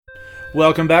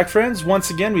Welcome back, friends. Once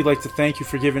again, we'd like to thank you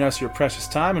for giving us your precious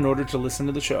time in order to listen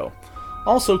to the show.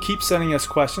 Also, keep sending us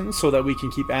questions so that we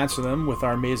can keep answering them with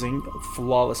our amazing,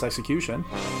 flawless execution.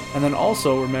 And then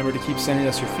also remember to keep sending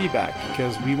us your feedback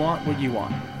because we want what you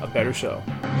want, a better show.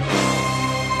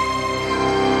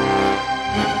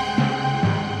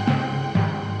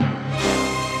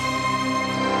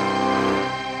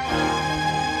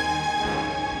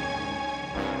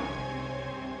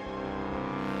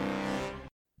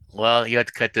 Well, you have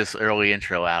to cut this early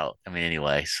intro out. I mean,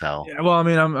 anyway, so. Yeah, well, I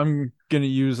mean, I'm gonna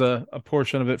use a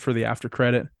portion of it for the after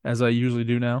credit, as I usually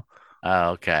do now.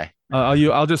 Oh, okay.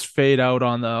 I'll just fade out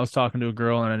on the. I was talking to a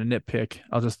girl and a nitpick.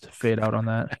 I'll just fade out on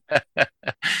that.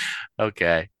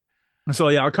 Okay. So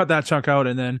yeah, I'll cut that chunk out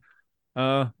and then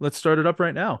let's start it up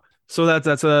right now. So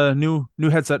that's a new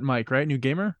headset mic, right? New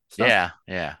gamer stuff.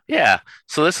 Yeah.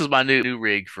 So this is my new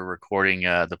rig for recording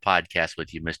the podcast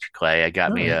with you, Mr. Clay. I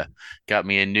Oh, got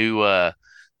me a new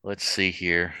let's see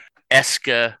here.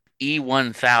 Eska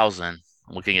E1000.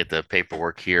 I'm looking at the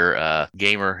paperwork here.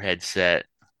 Gamer headset.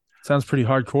 sounds pretty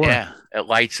hardcore. Yeah, it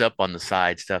lights up on the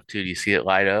side stuff too. Do you see it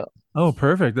light up? Oh,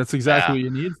 perfect. That's exactly Yeah.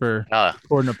 what you need for Uh,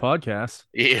 recording a podcast.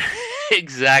 yeah,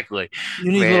 exactly.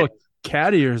 You need Man, little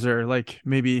cat ears or like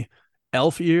maybe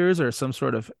elf ears or some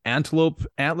sort of antelope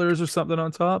antlers or something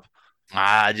on top.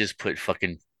 I just put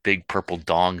fucking big purple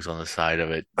dongs on the side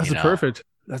of it, That's you a know. perfect.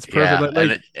 That's perfect.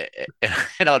 Yeah, Like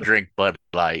and I'll drink Bud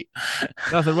Light.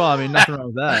 nothing wrong. I mean, nothing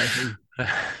wrong with that.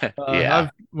 Yeah. I've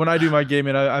when I do my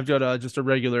gaming, I've got just a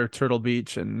regular Turtle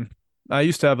Beach, and I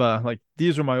used to have a like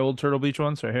these are my old Turtle Beach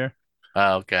ones right here.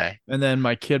 Okay. And then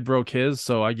my kid broke his,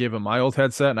 so I gave him my old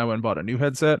headset, and I went and bought a new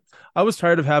headset. I was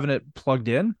tired of having it plugged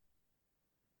in,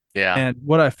 Yeah. and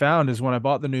what I found is when I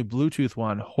bought the new Bluetooth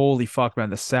one, holy fuck, man,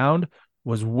 the sound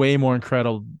was way more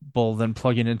incredible than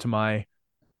plugging into my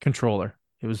controller.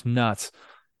 It was nuts.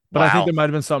 But I think Wow. there might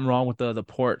have been something wrong with the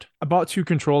port. I bought two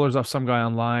controllers off some guy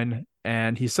online,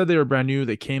 and he said they were brand new.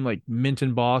 They came like mint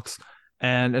in box,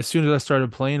 and as soon as I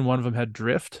started playing, one of them had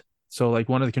drift. So like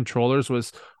one of the controllers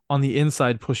was on the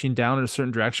inside pushing down in a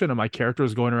certain direction, and my character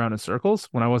was going around in circles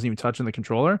when I wasn't even touching the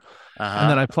controller. And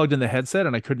then Uh-huh. I plugged in the headset,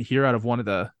 and I couldn't hear out of one of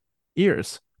the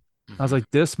ears. I was Hmm.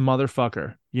 like, this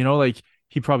motherfucker, like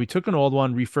he probably took an old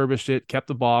one, refurbished it, kept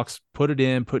the box, put it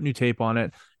in, put new tape on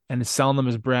it, and is selling them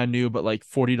as brand new, but like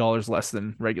 $40 less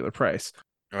than regular price.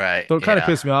 Right. So it kind of Yeah.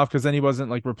 pissed me off because then he wasn't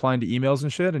like replying to emails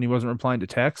and shit, and he wasn't replying to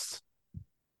texts.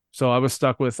 So I was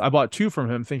stuck with I bought two from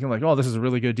him thinking like, oh, this is a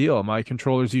really good deal. My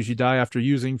controllers usually die after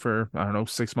using for I don't know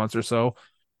 6 months or so.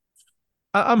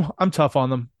 I'm tough on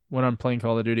them when I'm playing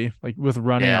Call of Duty. Like with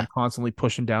running, I'm Yeah. constantly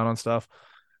pushing down on stuff.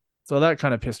 So that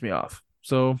kind of pissed me off.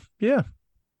 So yeah,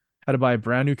 had to buy a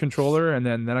brand new controller, and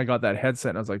then I got that headset,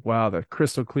 and I was like, wow, the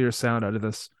crystal clear sound out of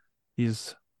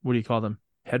these what do you call them?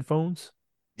 Headphones?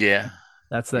 Yeah.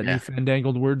 That's that new Yeah.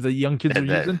 fandangled word that young kids are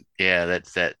That using. yeah,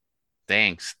 that's that.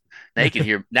 Thanks. Now you can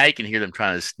hear them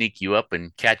trying to sneak you up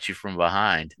and catch you from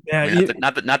behind. Yeah, I mean,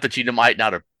 not that you might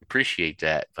not appreciate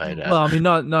that, but well, I mean,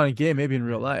 not in game, maybe in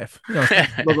real life.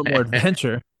 A little bit more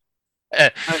adventure.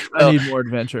 I well, need more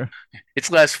adventure. it's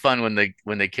less fun when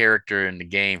the character in the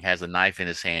game has a knife in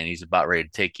his hand. He's about ready to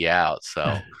take you out.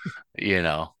 So, you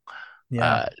know, Yeah.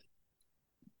 uh,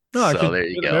 No, I so could there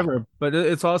you get them go. ever, but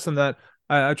it's awesome that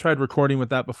I tried recording with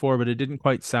that before, but it didn't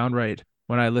quite sound right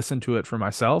when I listened to it for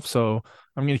myself. So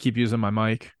I'm gonna keep using my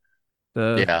mic.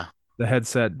 The Yeah. the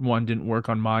headset one didn't work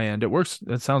on my end. It works.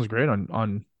 It sounds great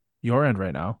on your end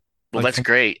right now. Well, Like that's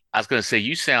great. I was gonna say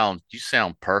you sound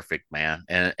perfect, man.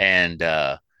 And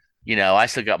I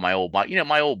still got my old mic,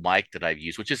 my old mic that I've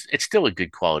used, which is it's still a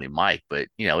good quality mic, but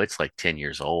it's like 10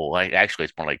 years old. Actually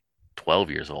it's more like 12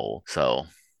 years old. So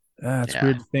it's yeah.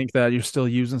 weird to think that you're still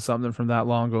using something from that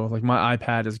long ago. Like my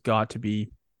iPad has got to be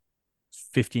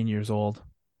 15 years old.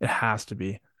 It has to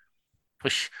be.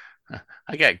 Push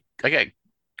I got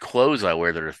clothes I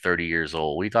wear that are 30 years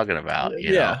old. What are you talking about?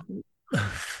 Yeah.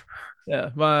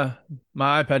 Yeah, my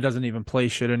iPad doesn't even play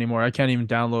shit anymore. I can't even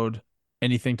download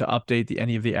anything to update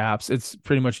any of the apps. It's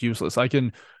pretty much useless. I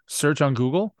can search on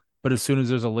Google, but as soon as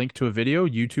there's a link to a video,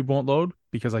 YouTube won't load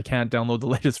because I can't download the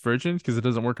latest version because it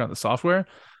doesn't work on the software.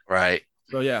 Right.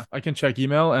 So yeah, I can check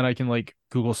email and I can like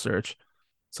Google search.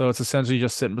 So it's essentially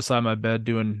just sitting beside my bed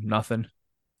doing nothing.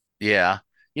 Yeah.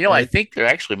 I But think there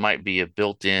actually might be a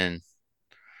built-in.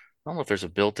 I don't know if there's a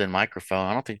built-in microphone.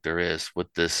 I don't think there is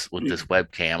with this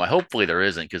webcam. Hopefully there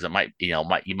isn't because it might you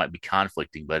might be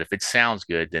conflicting. But if it sounds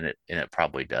good, then it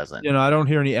probably doesn't. I don't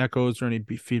hear any echoes or any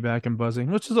feedback and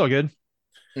buzzing, which is all good.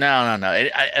 No, no, no.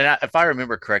 If I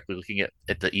remember correctly, looking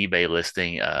at the eBay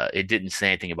listing, it didn't say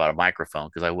anything about a microphone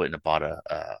because I wouldn't have bought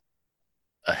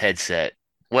a headset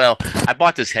Well, I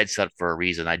bought this headset for a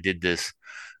reason. I did this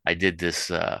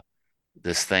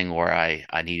this thing where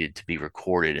I needed to be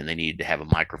recorded and they needed to have a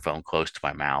microphone close to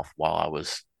my mouth while I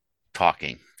was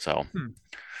talking. Hmm.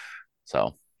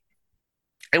 So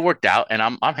it worked out, and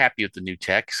I'm happy with the new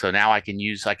tech. So now I can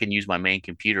use my main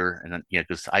computer, and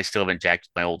because I still haven't jacked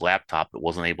my old laptop. I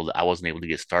wasn't able to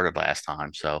get started last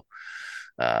time. So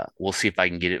we'll see if I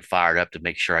can get it fired up to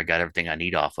make sure I got everything I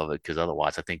need off of it. Because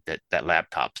otherwise, I think that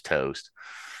laptop's toast.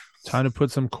 Time to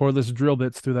put some cordless drill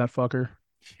bits through that fucker.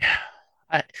 Yeah.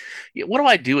 I, yeah, what do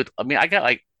I do with? I mean, I got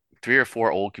like three or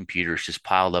four old computers just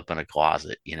piled up in a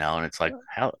closet, and it's like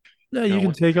how, Yeah, you can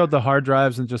what? take out the hard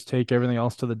drives and just take everything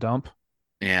else to the dump.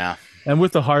 Yeah, And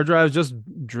with the hard drives, just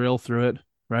drill through it,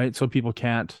 right? So people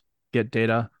can't get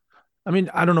data. I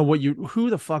mean, I don't know who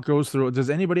the fuck goes through it. Does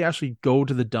anybody actually go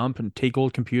to the dump and take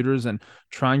old computers and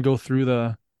try and go through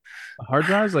the hard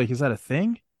drives? Like, is that a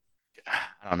thing?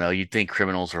 I don't know. You'd think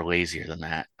criminals are lazier than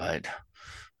that, but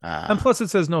And uh, plus, it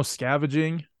says no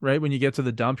scavenging, right? When you get to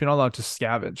the dump, you're not allowed to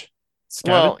scavenge. Scavenge?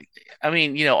 well, I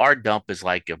mean, our dump is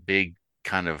like a big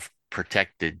kind of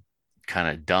protected kind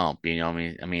of dump. I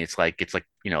mean, it's like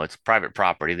it's private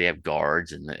property. They have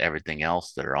guards and everything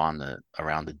else that are on the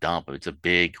around the dump. It's a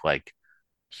big like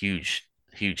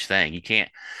huge thing. You can't.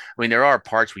 I mean, there are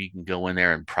parts where you can go in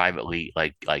there and privately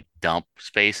like dump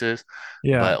spaces,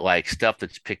 Yeah. but like stuff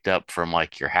that's picked up from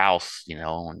like your house, and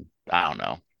I don't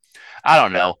know. I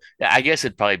don't know. I guess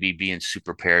it'd probably be being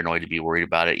super paranoid to be worried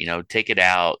about it. Take it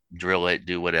out, drill it,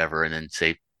 do whatever, and then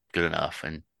say good enough.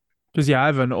 And Because, yeah, I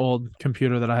have an old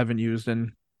computer that I haven't used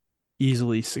in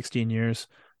easily 16 years,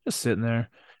 just sitting there.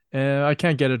 And I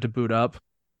can't get it to boot up.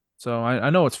 So I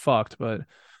know it's fucked, but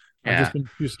I've just yeah, been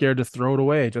too scared to throw it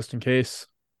away just in case.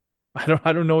 I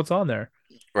don't know what's on there.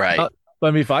 right. But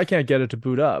I mean, if I can't get it to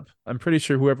boot up, I'm pretty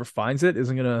sure whoever finds it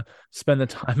isn't gonna spend the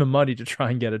time and money to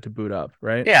try and get it to boot up,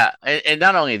 right? Yeah, and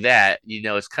not only that,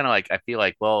 it's kind of like I feel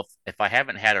like, well, if I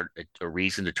haven't had a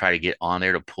reason to try to get on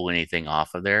there to pull anything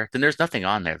off of there, then there's nothing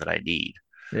on there that I need.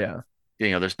 Yeah.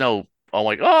 There's no, oh,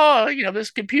 like, oh, this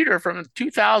computer from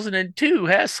 2002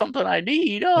 has something I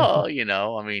need. Oh,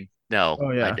 I mean, no,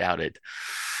 Oh I yeah. doubt it.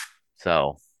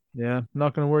 So, Yeah. I'm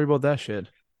not gonna worry about that shit.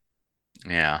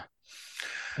 yeah.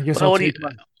 I guess Well, what do you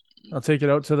I'll take it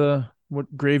out to the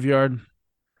what graveyard.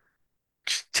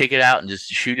 just take it out and just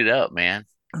shoot it up, man?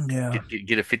 Yeah.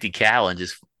 Get a 50 cal and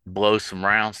just blow some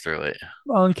rounds through it.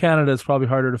 Well, in Canada, it's probably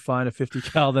harder to find a 50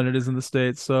 cal than it is in the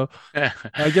States. So I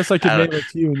I guess I could don't, mail it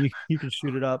to you and you can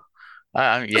shoot it up.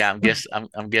 yeah,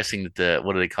 I'm guessing that the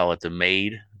what do they call it? The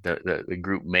MAID, the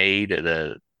group MAID,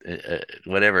 the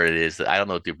whatever it is. I don't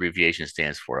know what the abbreviation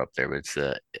stands for up there, but it's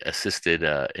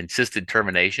insisted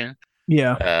termination.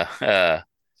 Yeah. Uh,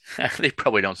 uh, they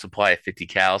probably don't supply 50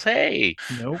 cals. Hey,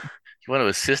 Nope. you want to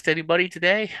assist anybody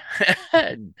today?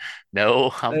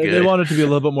 No, I'm They good. want it to be a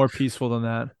little bit more peaceful than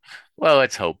that. Well,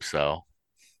 let's hope so.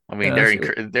 I mean,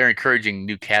 Yeah. they're encouraging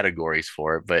new categories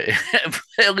for it, but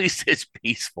at least it's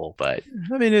peaceful. But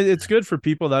I mean, it's good for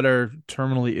people that are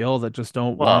terminally ill that just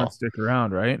don't want to well, stick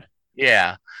around, right?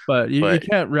 yeah, But you but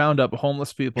can't round up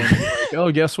homeless people and be like,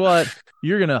 oh, guess what?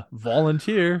 You're gonna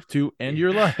volunteer to end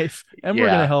your life, and we're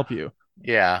gonna yeah, help you.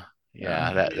 yeah,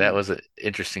 Yeah. yeah. That was an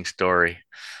interesting story.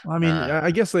 I mean, Uh,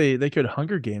 I guess they could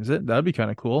Hunger Games it. That'd be kind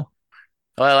of cool.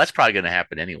 well, that's probably going to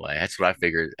happen anyway. That's what I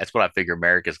figure. That's what I figure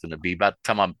America's going to be. About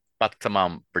the time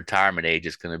I'm retirement age,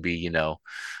 it's going to be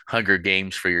Hunger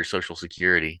Games for your Social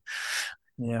Security.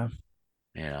 Yeah.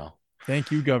 You know,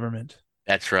 Thank you, government.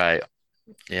 that's right.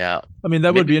 Yeah, I mean,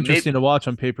 that would maybe be maybe. interesting to watch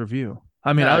on pay-per-view.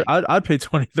 I mean, Uh, I'd pay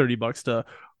 20, $30 to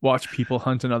watch people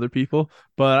hunting other people,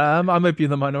 but I might be in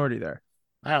the minority there.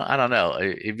 I don't know.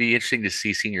 It'd be interesting to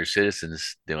see senior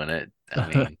citizens doing it. I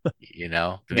mean,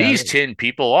 Yeah. these 10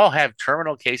 people all have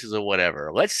terminal cases of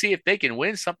whatever. Let's see if they can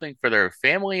win something for their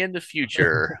family in the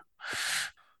future.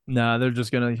 Nah, they're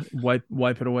just gonna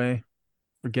wipe it away.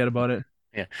 Forget about it.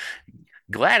 Yeah.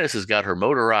 Gladys has got her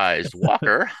motorized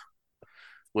walker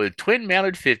with twin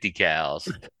mounted 50 cals,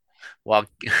 while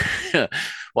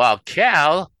while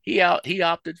Cal he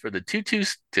opted for the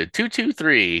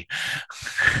 223.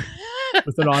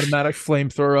 With an automatic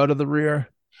flamethrower out of the rear.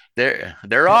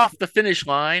 They're off the finish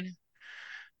line.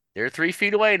 They're 3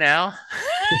 feet away now.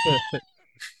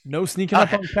 No sneaking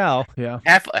up Uh, on Cal. Yeah.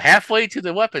 halfway to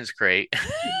the weapons crate.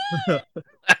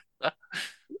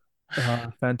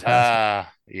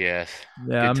 Fantastic. Yes,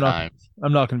 Yeah, good times.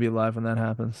 I'm not gonna be alive when that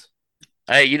happens.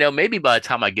 Hey, maybe by the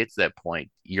time I get to that point,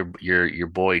 your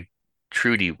boy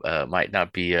Trudy might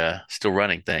not be still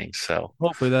running things. So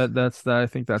Hopefully that's that I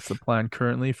think that's the plan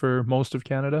currently for most of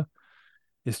Canada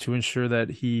is to ensure that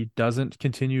he doesn't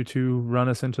continue to run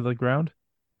us into the ground.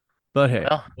 But hey,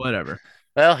 Well, whatever.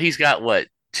 well, he's got what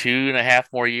 2.5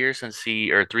 more years since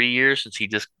he, or 3 years since he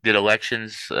just did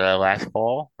elections last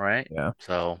fall, right? Yeah.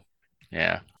 So,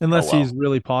 yeah. Oh Unless he's well.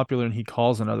 really popular and he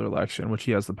calls another election, which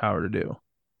he has the power to do.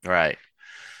 Right.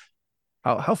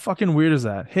 How fucking weird is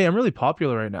that? Hey, I'm really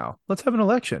popular right now. Let's have an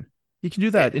election. You can do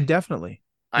Yeah, that indefinitely.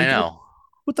 I know.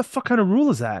 What the fuck kind of rule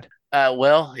is that?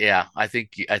 Well, yeah. I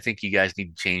think you guys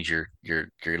need to change your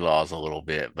laws a little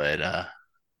bit, but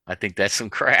I think that's some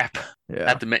crap.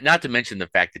 Yeah. Not to mention the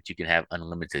fact that you can have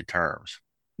unlimited terms.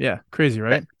 Yeah. Crazy,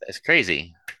 right? That's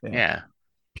crazy. Yeah. Yeah.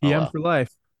 Oh PM well. for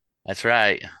life. That's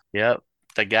right. Yep.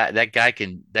 That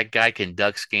guy can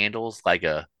duck scandals like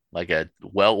a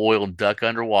well-oiled duck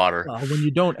underwater. Well, when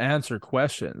you don't answer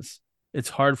questions, it's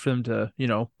hard for them to,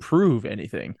 prove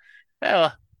anything.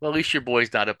 Well, at least your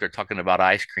boy's not up there talking about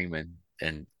ice cream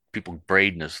and people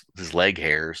braiding his leg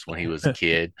hairs when he was a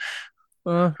kid.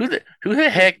 uh, Who the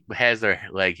heck has their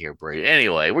leg hair braided?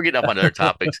 Anyway, we're getting up on other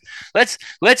topics.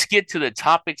 Let's get to the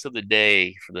topics of the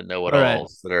day for the all right.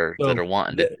 know-it-alls that are So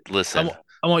wanting to th- I, listen. w-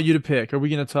 I want you to pick. Are we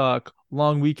going to talk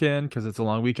long weekend because it's a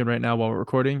long weekend right now while we're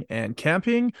recording and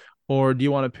camping, or do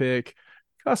you want to pick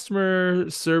customer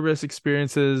service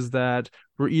experiences that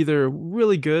were either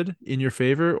really good in your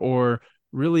favor or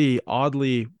really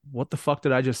oddly, what the fuck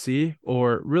did I just see,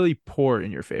 or really poor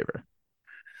in your favor?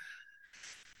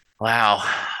 Wow.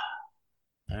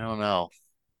 I don't know.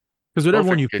 Because whatever Both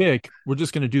one are you good. pick, we're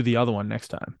just going to do the other one next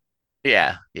time.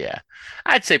 Yeah, yeah.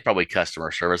 I'd say probably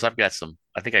customer service. I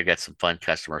think I got some fun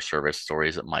customer service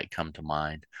stories that might come to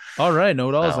mind. All right,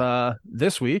 Knowitalls. So,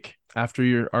 This week after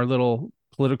your our little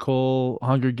political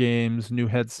Hunger Games new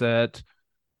headset,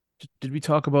 did we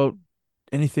talk about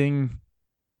anything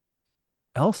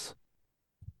else?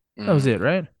 That was mm, it,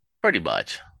 right? pretty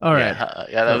much. All Yeah, right.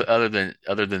 yeah, So,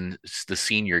 other than the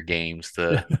senior games,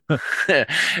 the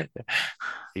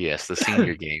yes, the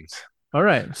senior games. all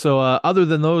right. So, other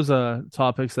than those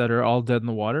topics that are all dead in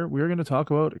the water, we're going to talk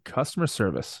about customer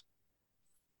service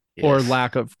or Yes.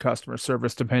 lack of customer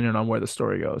service, depending on where the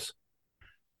story goes.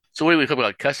 So what do we talk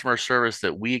about customer service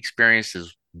that we experienced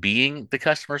as being the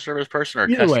customer service person, or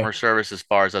Either way, customer service as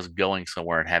far as us going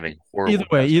somewhere and having either horrible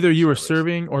way, either customer you were service?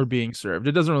 serving or being served.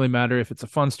 It doesn't really matter if it's a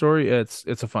fun story. It's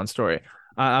a fun story.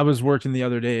 I was working the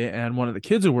other day, and one of the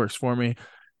kids who works for me,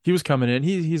 he was coming in.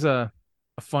 He's a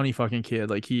funny fucking kid.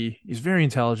 Like he's very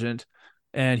intelligent,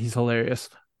 and he's hilarious.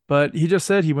 But he just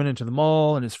said he went into the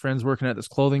mall, and his friend's working at this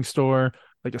clothing store,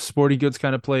 like a sporty goods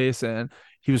kind of place, and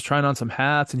he was trying on some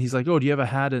hats, and he's like, "Oh, do you have a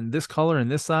hat in this color and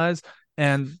this size?"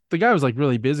 And the guy was like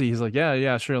really busy. He's like, "Yeah,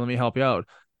 yeah, sure, let me help you out."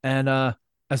 And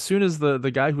as soon as the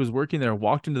guy who was working there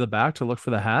walked into the back to look for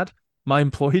the hat, my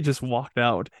employee just walked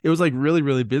out. It was like really,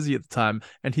 really busy at the time.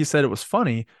 And he said it was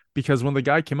funny because when the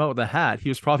guy came out with the hat, he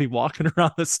was probably walking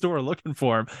around the store looking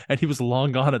for him and he was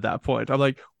long gone at that point. I'm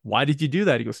like, why did you do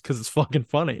that? He goes, because it's fucking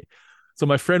funny. So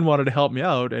my friend wanted to help me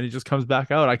out and he just comes back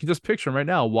out. I can just picture him right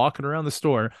now walking around the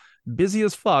store, busy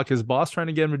as fuck. His boss trying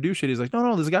to get him to do shit. He's like, no,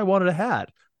 no, this guy wanted a hat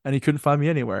and he couldn't find me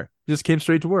anywhere. He just came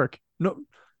straight to work. No,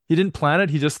 he didn't plan it.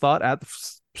 He just thought at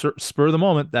the spur of the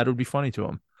moment that would be funny to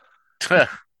him.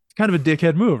 It's kind of a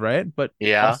dickhead move, right? But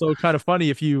Yeah, also kind of funny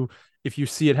if you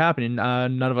see it happening.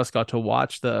 None of us got to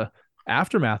watch the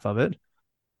aftermath of it,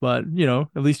 but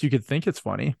at least you could think it's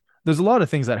funny. There's a lot of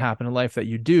things that happen in life that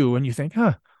you do and you think,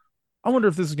 huh, I wonder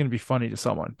if this is going to be funny to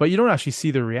someone, but you don't actually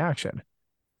see the reaction.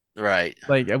 right.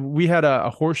 Like we had a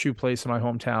horseshoe place in my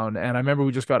hometown, and I remember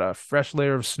we just got a fresh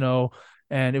layer of snow,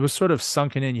 and it was sort of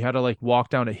sunken in. You had to like walk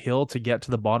down a hill to get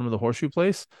to the bottom of the horseshoe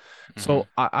place. Hmm. So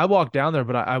I walked down there,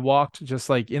 but I walked just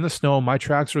like in the snow. My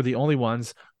tracks were the only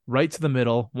ones right to the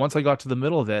middle. Once I got to the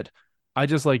middle of it, I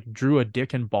just like drew a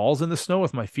dick and balls in the snow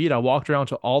with my feet. I walked around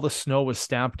till all the snow was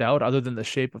stamped out, other than the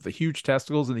shape of the huge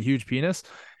testicles and the huge penis.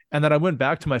 And then I went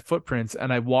back to my footprints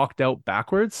and I walked out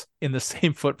backwards in the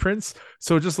same footprints.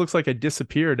 So it just looks like I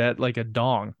disappeared at like a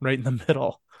dong right in the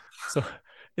middle. So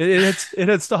it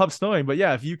had stopped snowing. But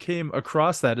yeah, if you came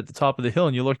across that at the top of the hill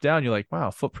and you look down, you're like,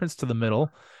 wow, footprints to the middle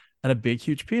and a big,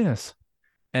 huge penis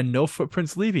and no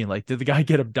footprints leaving. Like, did the guy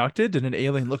get abducted? Did an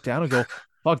alien look down and go,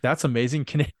 fuck, that's amazing.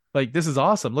 Like, this is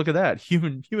awesome. Look at that.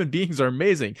 Human beings are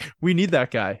amazing. We need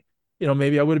that guy.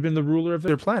 Maybe I would have been the ruler of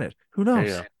their planet. Who There knows?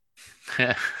 you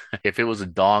go. If it was a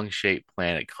dong-shaped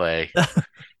planet, Clay,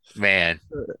 man,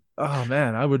 Oh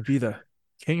man, I would be the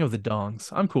king of the dongs.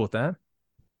 I'm cool with that.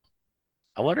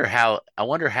 I wonder how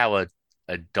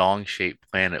a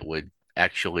dong-shaped planet would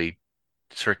actually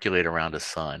circulate around a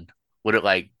sun. Would it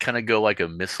like kind of go like a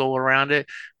missile around it?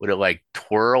 Would it like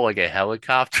twirl like a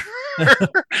helicopter?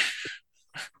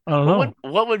 I don't know.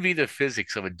 What would be the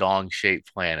physics of a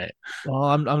dong-shaped planet? Well,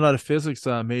 I'm not a physics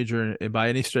major by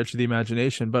any stretch of the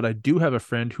imagination, but I do have a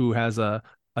friend who has a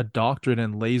doctorate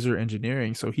in laser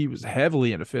engineering, so he was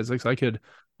heavily into physics. I could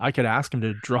ask him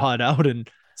to draw it out and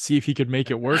see if he could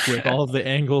make it work with all of the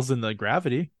angles and the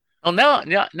gravity. Well,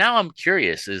 now I'm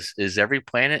curious. Is every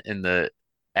planet in the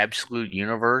absolute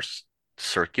universe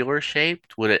circular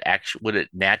shaped? Would it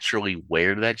naturally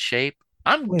wear that shape?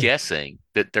 I'm Wait. guessing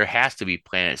that there has to be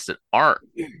planets that aren't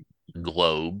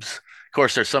globes. Of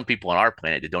course, there's some people on our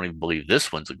planet that don't even believe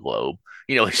this one's a globe.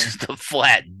 It's just a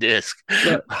flat disc,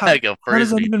 But like a how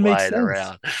does that frisbee even make flying sense?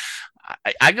 around.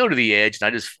 I go to the edge and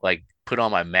I just like put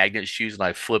on my magnet shoes and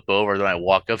I flip over, then I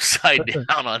walk upside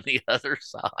down on the other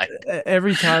side.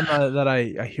 Every time that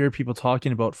I hear people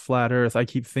talking about flat Earth, I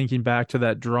keep thinking back to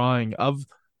that drawing of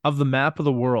the map of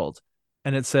the world,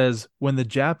 and it says when the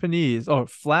Japanese, oh,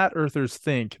 flat earthers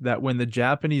think that when the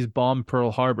Japanese bombed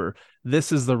Pearl Harbor,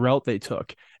 this is the route they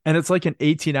took, and it's like an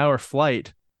 18-hour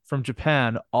flight from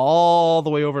Japan all the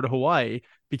way over to Hawaii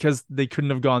because they couldn't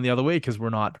have gone the other way because we're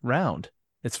not round,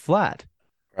 it's flat.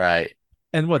 Right,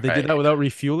 And what, they did that right. without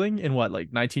refueling in what, like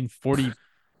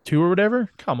 1942 or whatever?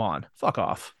 Come on, fuck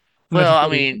off. Well,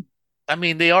 1941. I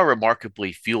mean, they are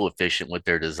remarkably fuel efficient with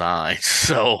their designs.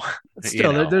 So, But you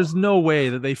still, know, there's no way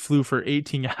that they flew for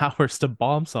 18 hours to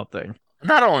bomb something.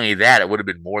 not only that, it would have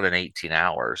been more than 18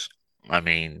 hours. I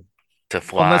mean, to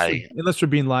Unless fly. unless you're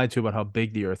being lied to about how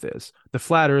big the Earth is. The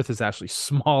flat Earth is actually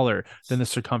smaller than the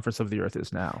circumference of the Earth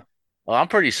is now. Well, I'm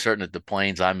pretty certain that the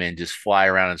planes I'm in just fly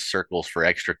around in circles for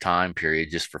extra time period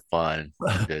just for fun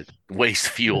and to waste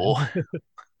fuel.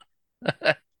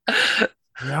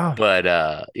 Yeah.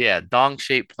 But yeah,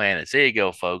 dong-shaped planets. There you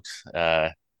go, folks.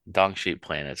 Dong-shaped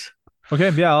planets. Okay,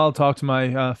 yeah, I'll talk to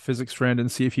my physics friend and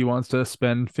see if he wants to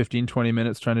spend 15, 20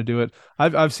 minutes trying to do it.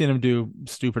 I've seen him do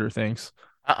stupider things.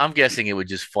 I'm guessing it would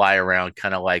just fly around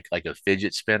kind of like a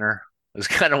fidget spinner. That's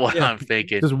kind of what Yeah, I'm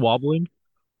thinking. just wobbling.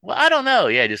 Well, I don't know.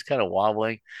 Yeah, just kind of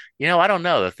wobbling. I don't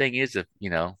know. The thing is, if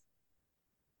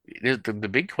the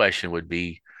big question would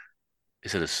be,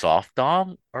 is it a soft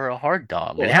dong or a hard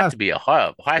dong? Well, It has it to be has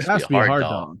a to be a hard hard dong.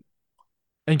 dong.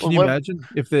 And can Well, you what? imagine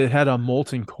if they had a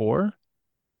molten core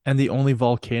and the only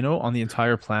volcano on the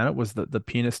entire planet was the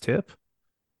penis tip?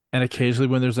 And occasionally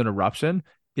when there's an eruption,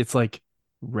 it's like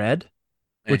red,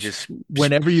 And which just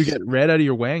whenever you get red out of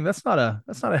your wang, that's not a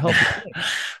healthy thing.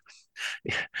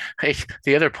 hey,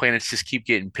 the other planets just keep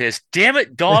getting pissed. Damn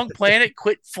it, dong planet,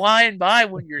 quit flying by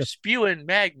when you're spewing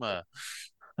magma,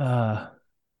 Uh,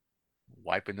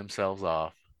 wiping themselves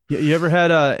off. you ever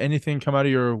had anything come out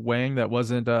of your wang that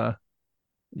wasn't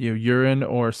urine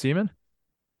or semen?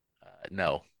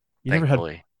 No, You never had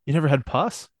thankfully. you never had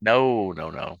pus? No, no,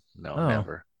 no, no, Oh.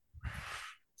 never.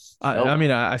 I Nope.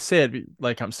 mean, I say it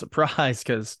like I'm surprised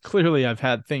because clearly I've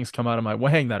had things come out of my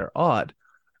wang that are odd.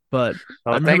 But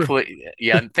I Well, remember, thankfully,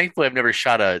 yeah, and thankfully, I've never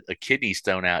shot a kidney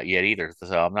stone out yet either.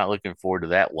 So I'm not looking forward to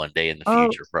that one day in the uh,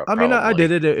 future, I mean, I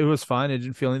did probably. it. It was fine. I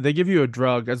didn't feel anything. They give you a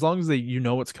drug as long as you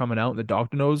know what's coming out and the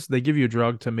doctor knows. They give you a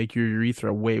drug to make your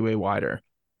urethra way, way wider.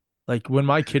 Like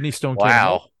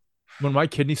Wow, when my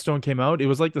kidney stone came out, it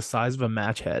was like the size of a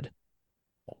match head.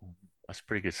 that's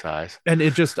pretty good size. And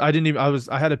it just, I didn't even,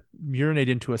 I had to urinate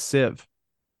into a sieve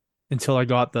until I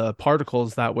got the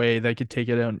particles. That way they could take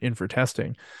it in for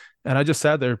testing. And I just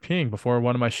sat there peeing before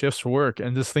one of my shifts for work,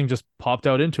 and this thing just popped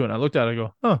out into it. And I looked at it, I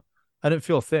go, huh, I didn't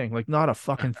feel a thing, like not a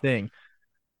fucking thing.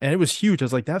 And it was huge. I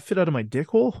was like, that fit out of my dick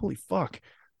hole? Holy fuck.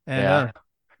 And Yeah.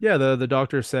 yeah, the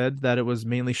doctor said that it was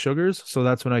mainly sugars. So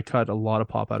that's when I cut a lot of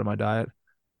pop out of my diet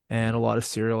and a lot of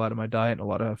cereal out of my diet and a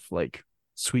lot of like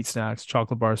sweet snacks,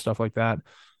 chocolate bars, stuff like that.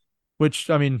 Which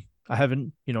I mean, I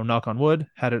haven't, knock on wood,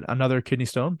 had another kidney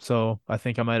stone. So I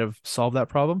think I might have solved that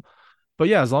problem. But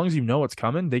yeah, as long as you know what's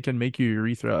coming, they can make your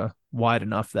urethra wide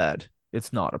enough that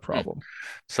it's not a Hmm. problem.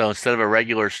 So instead of a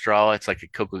regular straw, it's like a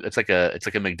Coca, it's like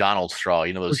a McDonald's straw.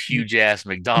 You know those huge ass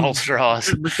McDonald's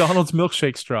straws. McDonald's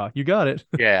milkshake straw. You got it.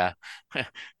 Yeah.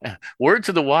 Word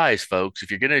to the wise, folks. If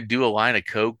you're gonna do a line of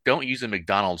Coke, don't use a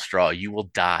McDonald's straw. You will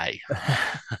die.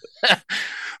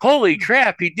 Holy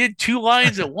crap, he did two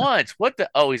lines at once. What the?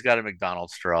 Oh, he's got a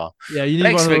McDonald's straw. Yeah,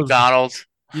 Thanks, McDonald's.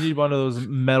 you need one of those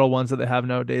metal ones that they have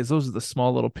nowadays. Those are the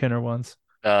small little pinner ones.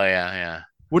 Oh yeah, yeah.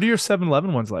 What are your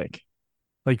 7-Eleven ones like?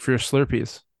 Like for your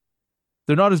Slurpees?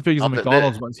 They're not as big as Oh, the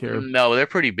McDonald's ones here. no, they're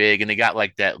pretty big, and they got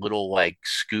like that little like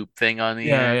scoop thing on the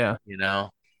Yeah, end. yeah.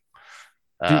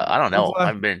 I don't When's know.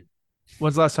 I've been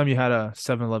when's the last time you had a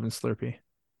 7-Eleven Slurpee?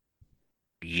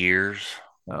 years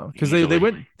Oh, because easily.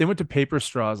 they went to paper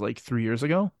straws like 3 years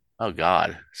ago, Oh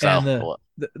God. So and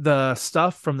the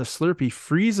stuff from the Slurpee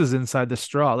freezes inside the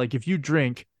straw. Like if you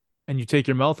drink and you take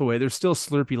your mouth away, there's still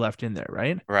Slurpee left in there,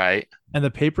 right? Right. And the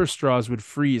paper straws would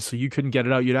freeze, so you couldn't get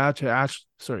it out. You'd have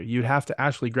to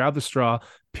actually grab the straw,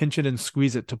 pinch it, and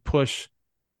squeeze it to push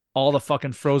all the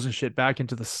fucking frozen shit back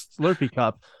into the Slurpee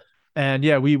cup. And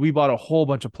yeah, we bought a whole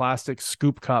bunch of plastic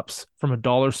scoop cups from a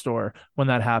dollar store when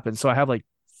that happened. So I have like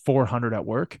 400 at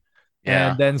work. And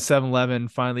Yeah. then 7-Eleven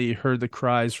finally heard the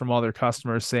cries from all their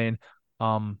customers saying,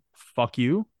 fuck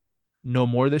you, no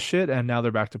more of this shit. And now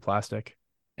they're back to plastic.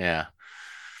 Yeah.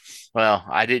 Well,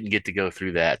 I didn't get to go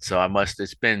through that, so I must.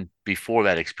 It's been before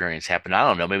that experience happened. I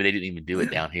don't know. Maybe they didn't even do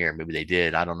it down here. Maybe they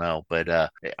did. I don't know. But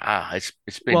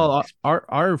it's been. Well,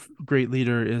 our great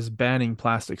leader is banning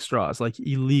plastic straws, like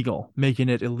illegal, making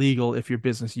it illegal if your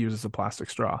business uses a plastic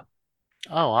straw.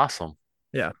 Oh, awesome!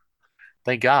 Yeah.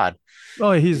 Thank God.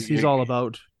 Oh, he's You- all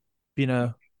about being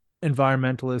a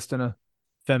environmentalist and a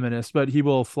feminist, but he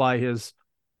will fly his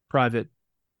private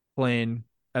plane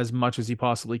as much as he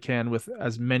possibly can with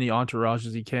as many entourage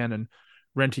as he can and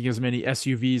renting as many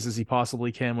SUVs as he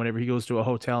possibly can whenever he goes to a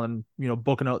hotel and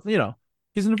booking out, he's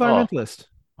an Oh, environmentalist.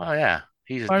 oh yeah.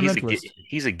 Environmentalist.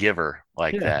 He's a giver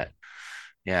like Yeah. that.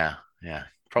 Yeah, yeah.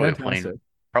 Fantastic.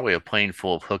 Probably a plane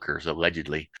full of hookers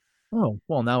allegedly. Oh,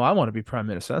 well, now I want to be prime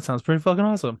minister. That sounds pretty fucking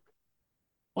awesome.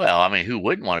 Well, I mean, who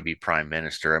wouldn't want to be prime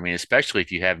minister? I mean, especially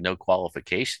if you have no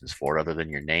qualifications for it other than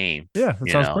your name, Yeah, that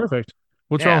you sounds know. perfect.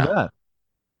 What's wrong with Yeah. that?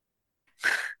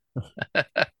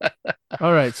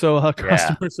 All right, so Yeah.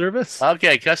 customer service.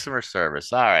 Okay, customer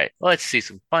service. All right. Let's see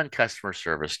some fun customer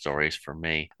service stories for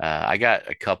me. I got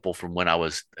a couple from when I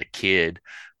was a kid,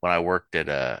 when I worked at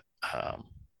a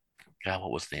God,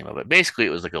 what was the name of it? Basically, it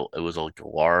was like a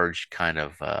large kind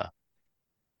of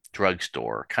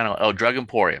drugstore, kind of drug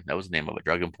emporium. That was the name of it,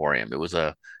 drug emporium. It was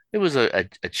a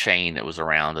chain that was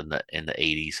around in the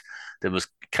 80s that was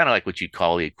kind of like what you'd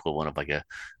call the equivalent of like a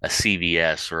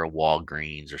CVS or a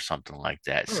Walgreens or something like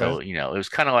that. All right. So, it was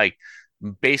kind of like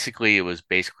basically it was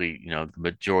basically, the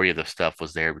majority of the stuff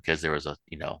was there because there was a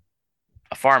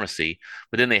pharmacy,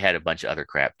 but then they had a bunch of other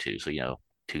crap too. So,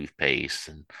 toothpaste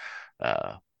and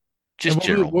uh And just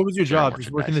what was your general job?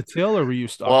 Just working the merchandise. till, or were you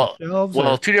stocking Well, shelves,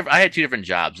 or? I had two different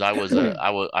jobs. Um,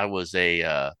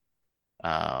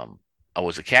 I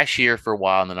was a cashier for a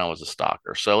while, and then I was a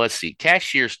stalker. So let's see,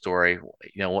 cashier story.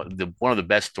 One of the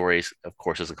best stories, of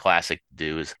course, is a classic to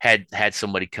do. Is had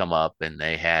somebody come up and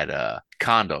they had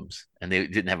condoms and they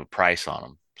didn't have a price on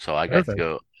them. So I got to Perfect.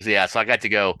 go. Yeah, so I got to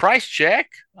go price check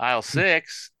aisle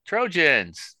six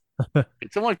Trojans.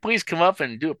 Could someone please come up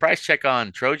and do a price check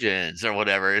on Trojans or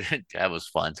whatever? That was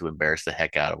fun to embarrass the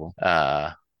heck out of them.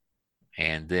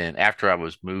 And then after I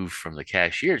was moved from the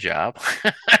cashier job,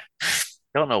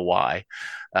 don't know why,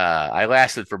 I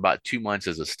lasted for about 2 months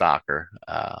as a stalker.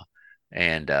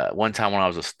 And one time when I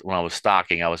was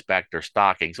stalking, I was back there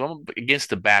stalking, so I'm against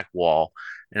the back wall,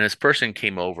 and this person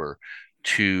came over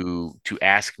to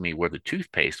ask me where the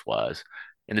toothpaste was,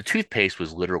 and the toothpaste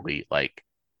was literally like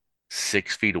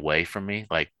 6 feet away from me,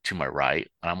 like to my right.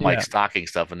 And I'm like Yeah. stocking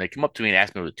stuff, and they come up to me and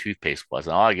ask me what the toothpaste was.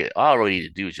 And all I really need to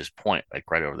do is just point like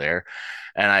right over there.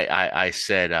 And I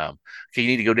said, okay, you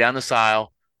need to go down this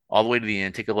aisle all the way to the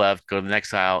end, take a left, go to the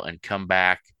next aisle, and come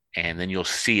back, and then you'll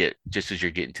see it just as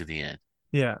you're getting to the end.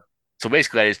 Yeah. So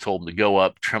basically, I just told him to go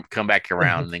up, come back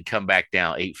around, and That's then come back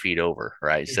down 8 feet over,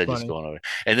 right? Instead of just funny. going over.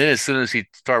 And then as soon as he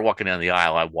started walking down the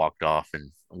aisle, I walked off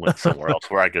and went somewhere else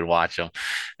where I could watch him.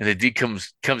 And the dude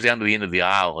comes down to the end of the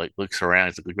aisle, like looks around,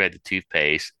 he's like, "Grab the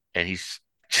toothpaste," and he's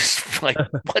just like,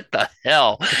 "What the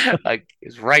hell?" Like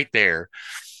it's right there.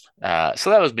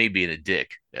 So that was me being a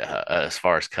dick as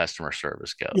far as customer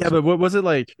service Yeah, goes. but what was it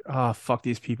like? Oh, fuck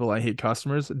these people. I hate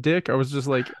customers. Dick. I was just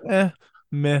like,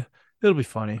 meh. It'll be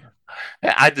funny.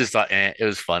 I just thought it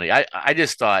was funny. I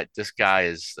just thought this guy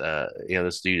is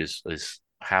this dude is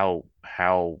how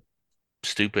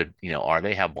stupid are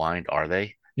they? How blind are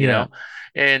they? Yeah.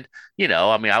 And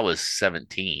I mean I was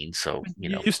 17, so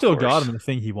You of still got course. him the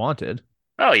thing he wanted.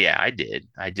 Oh yeah, I did.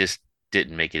 I just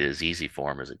didn't make it as easy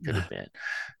for him as it could have been.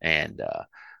 And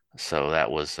so that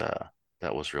was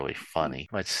really funny.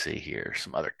 Let's see here.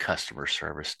 Some other customer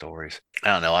service stories. I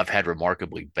don't know. I've had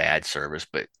remarkably bad service,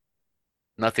 but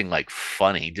nothing like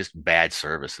funny, just bad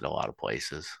service in a lot of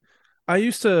places. I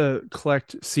used to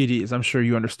collect CDs. I'm sure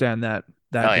you understand that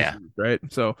Oh yeah. disease, right?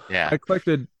 So Yeah. I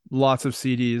collected lots of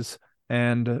CDs,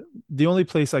 and the only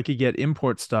place I could get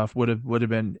import stuff would have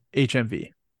been HMV.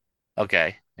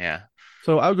 Okay. Yeah.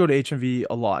 So I would go to HMV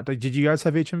a lot. Like, did you guys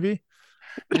have HMV?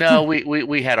 No,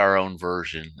 we had our own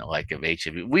version like of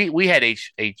HMV. We had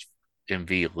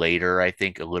HMV later, I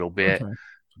think, a little bit. Okay.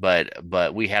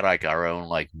 but we had like our own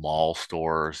like mall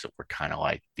stores that were kind of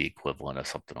like the equivalent of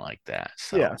something like that.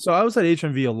 Yeah. So So I was at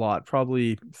HMV a lot,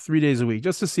 probably 3 days a week,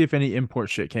 just to see if any import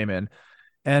shit came in.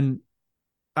 And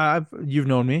you've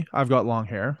known me. I've got long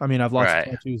hair. I mean, I've lots of right.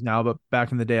 tattoos now, but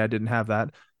back in the day I didn't have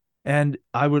that. And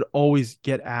I would always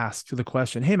get asked the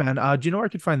question, "Hey man, do you know where I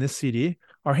could find this CD?"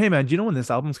 Or "Hey man, do you know when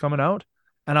this album's coming out?"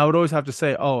 And I would always have to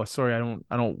say, "Oh, sorry, I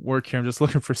don't work here. I'm just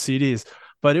looking for CDs."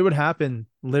 But it would happen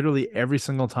literally every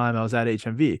single time I was at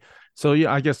HMV. So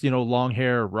yeah, I guess long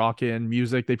hair, rockin'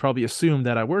 music, they probably assumed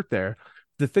that I worked there.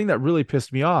 The thing that really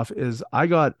pissed me off is I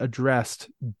got addressed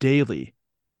daily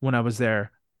when I was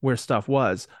there where stuff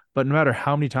was. But no matter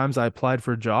how many times I applied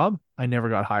for a job, I never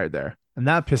got hired there. And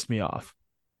that pissed me off.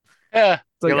 Yeah, It's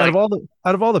like you're like,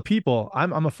 out of all the people,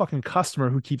 I'm a fucking customer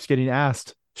who keeps getting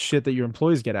asked shit that your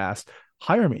employees get asked.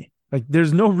 Hire me. Like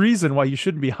there's no reason why you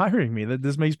shouldn't be hiring me. That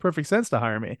this makes perfect sense to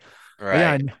hire me. But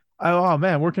yeah, right. oh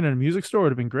man, working in a music store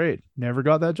would have been great. Never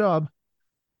got that job.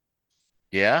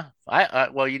 Yeah.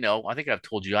 Well, I think I've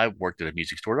told you I worked at a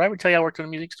music store. Did I ever tell you I worked at a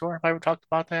music store? Have I ever talked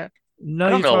about that? No, I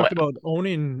don't you know. talked about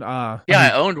owning a Yeah, I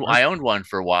music owned store. I owned one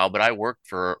for a while, but I worked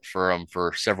for them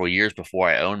for several years before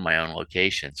I owned my own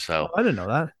location. Oh, So I didn't know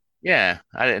that. yeah,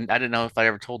 I didn't know if I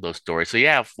ever told those stories. So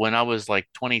yeah, when I was like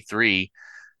 23,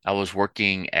 I was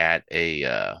working at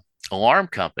a alarm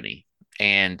company,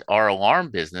 and our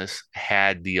alarm business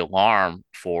had the alarm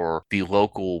for the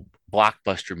local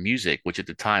Blockbuster Music, which at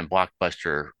the time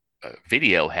Blockbuster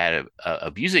Video had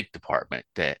a music department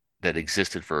that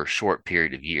existed for a short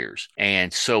period of years.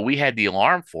 And so we had the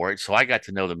alarm for it. So I got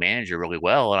to know the manager really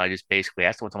well. And I just basically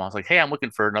asked him one time, I was like, hey, I'm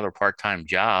looking for another part-time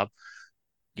job.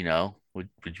 Would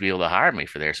you be able to hire me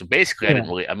for there? So basically, I Yeah. didn't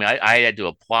really, I mean, I had to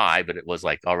apply, but it was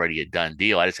like already a done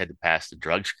deal. I just had to pass the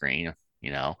drug screen,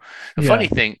 you know. The Yeah. funny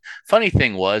thing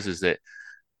is that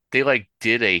they like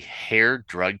did a hair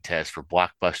drug test for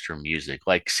Blockbuster Music.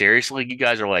 Like seriously, you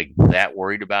guys are like that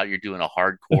worried about you're doing a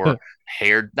hardcore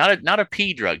hair, not a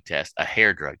pee drug test, a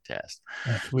hair drug test.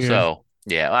 That's weird. So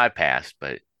yeah, I passed,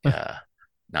 but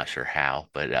not sure how,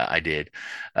 but I did.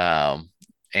 Um,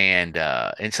 and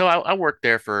so I worked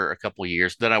there for a couple of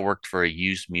years. Then I worked for a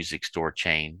used music store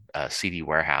chain, CD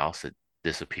warehouse that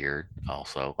disappeared.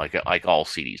 Also, like all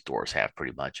CD stores have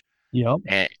pretty much. Yep.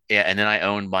 And yeah, and then I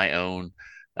owned my own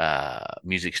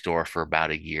music store for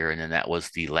about a year, and then that was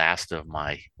the last of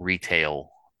my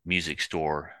retail music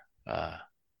store uh,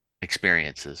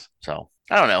 experiences. So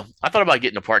I don't know. I thought about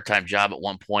getting a part-time job at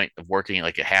one point of working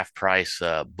like a half price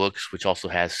books, which also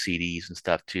has CDs and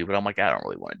stuff too. But I'm like, I don't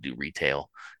really want to do retail.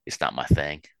 It's not my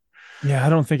thing. Yeah, I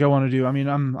don't think I want to do. I mean,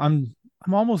 I'm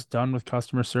almost done with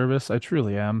customer service. I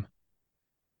truly am.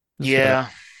 Just Yeah,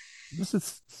 this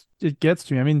is it gets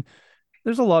to me. I mean,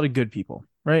 there's a lot of good people,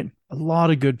 right? A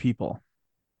lot of good people.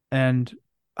 And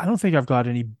I don't think I've got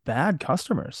any bad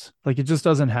customers. Like it just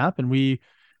doesn't happen. We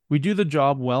do the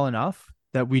job well enough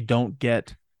that we don't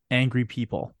get angry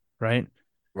people, right?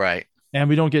 right. And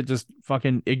we don't get just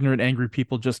fucking ignorant angry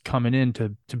people just coming in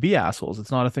to be assholes.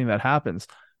 It's not a thing that happens.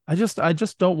 I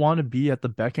just don't want to be at the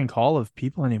beck and call of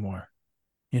people anymore,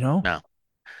 you know? No,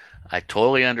 I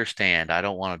totally understand. I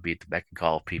don't want to be at the beck and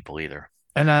call of people either.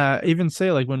 And I even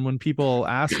say like when people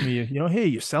ask me, hey,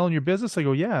 you selling your business? I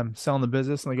go, yeah, I'm selling the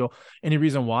business. And they go, any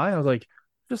reason why? I was like,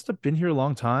 just I've been here a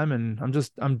long time and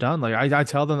I'm done. Like I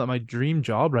tell them that my dream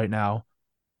job right now,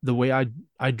 the way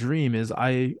I dream is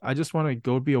I just want to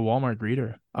go be a Walmart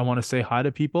greeter. I want to say hi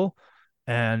to people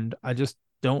and I just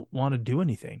don't want to do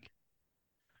anything.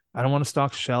 I don't want to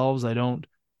stock shelves. I don't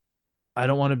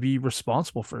want to be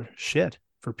responsible for shit,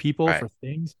 for people, Right. for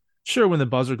things. Sure, when the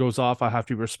buzzer goes off, I have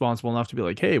to be responsible enough to be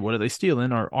like, hey, what are they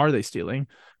stealing or are they stealing?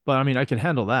 But I mean, I can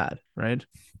handle that, right?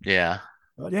 Yeah.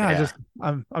 But yeah, Yeah.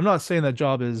 I'm not saying that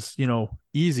job is,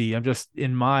 easy. I'm just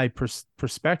in my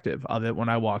perspective of it when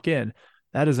I walk in,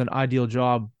 that is an ideal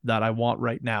job that I want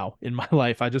right now in my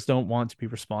life. I just don't want to be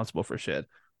responsible for shit,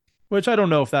 which I don't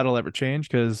know if that'll ever change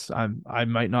because I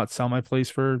might not sell my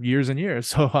place for years and years,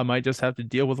 so I might just have to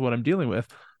deal with what I'm dealing with.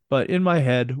 But in my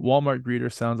head, Walmart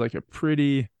greeter sounds like a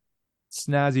pretty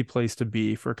snazzy place to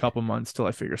be for a couple months till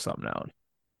I figure something out.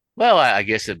 Well, I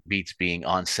guess it beats being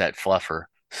on set fluffer. Well,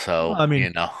 So, I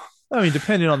mean,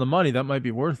 depending on the money, that might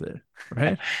be worth it, I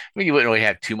right? mean, you wouldn't really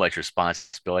have too much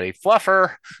responsibility.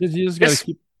 Fluffer, You just got to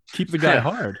piss, keep the guy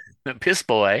hard. piss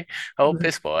boy. Oh,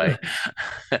 piss boy.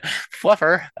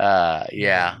 Fluffer.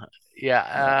 Yeah.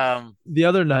 Yeah. The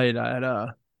other night, I had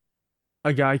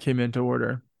a guy came in to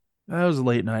order. That was a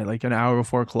late night, like an hour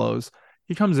before close.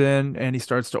 He comes in and he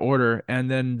starts to order,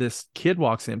 and then this kid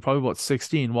walks in, probably about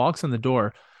 16, walks in the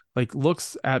door, like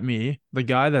looks at me. The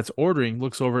guy that's ordering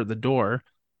looks over at the door,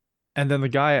 And then the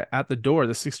guy at the door,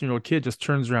 the 16-year-old kid, just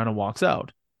turns around and walks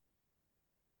out.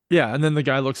 Yeah, and then the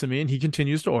guy looks at me and he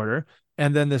continues to order.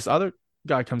 And then this other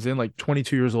guy comes in, like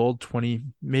 22 years old, 20,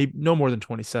 maybe no more than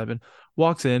 27,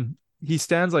 walks in. He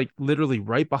stands like literally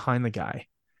right behind the guy.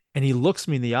 And he looks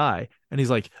me in the eye and he's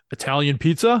like, Italian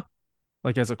pizza?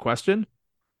 Like as a question.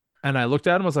 And I looked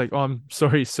at him, I was like, oh, I'm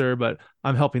sorry, sir, but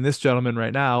I'm helping this gentleman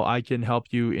right now. I can help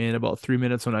you in about 3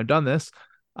 minutes when I've done this.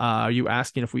 Are you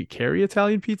asking if we carry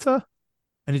Italian pizza?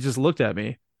 And he just looked at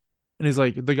me and he's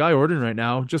like, the guy ordering right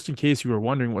now, just in case you were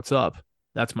wondering what's up,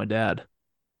 that's my dad.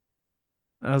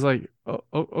 And I was like, oh,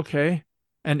 okay.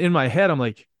 And in my head, I'm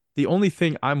like, the only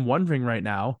thing I'm wondering right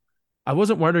now, I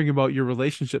wasn't wondering about your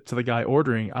relationship to the guy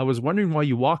ordering. I was wondering why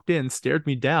you walked in, stared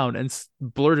me down, and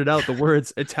blurted out the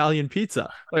words Italian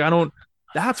pizza. Like, I don't,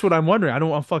 that's what I'm wondering. I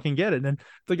don't fucking get it. And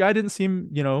the guy didn't seem,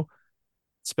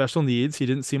 special needs. He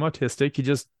didn't seem autistic. He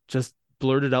just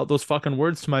blurted out those fucking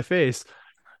words to my face.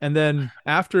 And then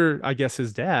after, I guess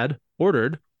his dad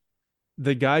ordered,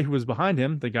 the guy who was behind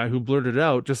him, the guy who blurted it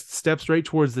out, just steps right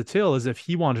towards the till as if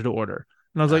he wanted to order.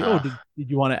 And I was like, oh, Uh-huh. did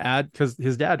you want to add? Because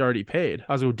his dad already paid.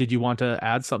 I was like, did you want to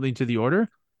add something to the order?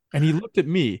 And he looked at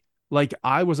me like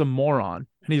I was a moron.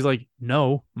 And he's like,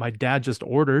 no, my dad just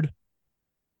ordered.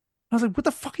 I was like, what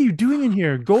the fuck are you doing in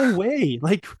here? Go away.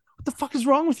 Like, what the fuck is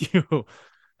wrong with you?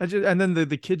 And then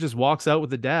the kid just walks out with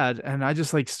the dad. And I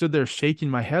just like stood there shaking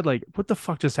my head, like, what the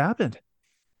fuck just happened?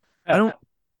 I don't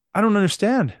I don't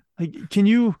understand. Like, can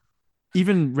you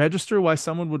even register why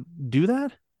someone would do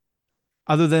that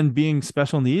other than being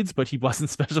special needs, but he wasn't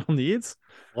special needs?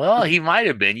 Well, he might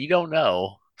have been. You don't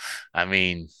know. I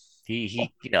mean,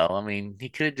 I mean, he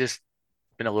could have just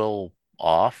been a little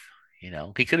off. He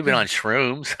could have been Yeah. on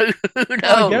shrooms. Who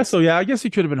Well, I guess so. knows? Yeah, I guess he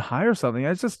could have been high or something.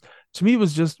 It's just to me, it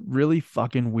was just really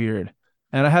fucking weird.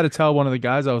 And I had to tell one of the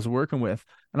guys I was working with,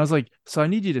 and I was like, "So I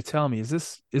need you to tell me, is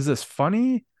this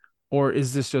funny, or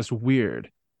is this just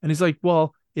weird?" And he's like,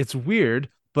 "Well, it's weird,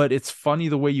 but it's funny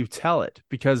the way you tell it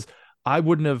because I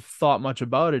wouldn't have thought much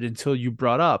about it until you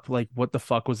brought up like, what the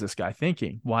fuck was this guy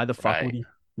thinking? Why the fuck would Right, he?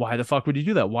 Why the fuck would he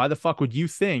do that? Why the fuck would you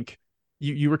think?"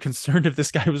 You were concerned if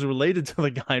this guy was related to the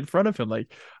guy in front of him.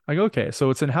 Like, okay, so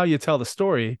it's in how you tell the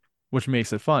story, which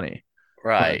makes it funny. But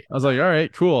right. I was like, all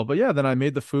right, cool. But yeah, then I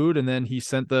made the food and then he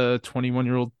sent the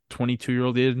 21-year-old,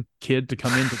 22-year-old kid to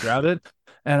come in to grab it.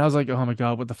 And I was like, oh my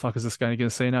God, what the fuck is this guy gonna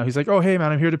say now? He's like, oh, hey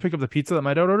man, I'm here to pick up the pizza that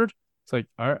my dad ordered. It's like,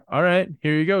 all right,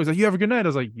 here you go. He's like, you have a good night. I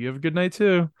was like, you have a good night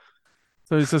too.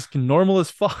 So it's just normal as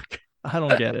fuck. I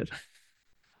don't get it.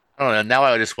 I don't know. Now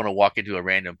I just want to walk into a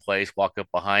random place, walk up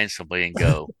behind somebody and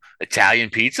go, Italian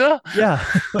pizza? Yeah.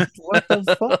 Like, what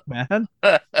the fuck, man?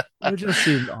 It just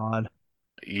seemed odd.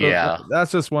 So Yeah,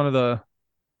 that's just one of the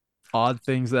odd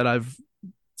things that I've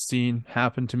seen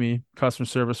happen to me customer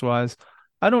service wise.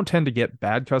 I don't tend to get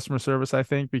bad customer service, I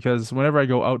think, because whenever I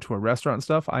go out to a restaurant and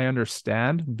stuff, I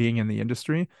understand being in the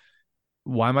industry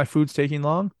why my food's taking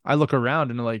long. I look around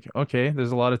and like, okay,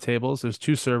 there's a lot of tables. There's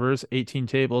two servers, 18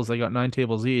 tables. They got nine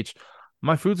tables each.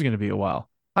 My food's going to be a while.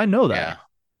 I know that.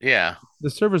 yeah, yeah, The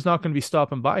server's not going to be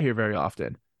stopping by here very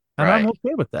often. And I'm right.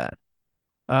 okay with that.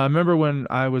 I remember when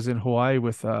I was in Hawaii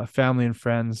with family and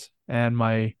friends, and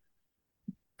my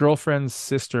girlfriend's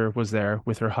sister was there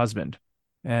with her husband.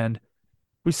 And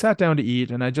we sat down to eat,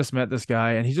 and I just met this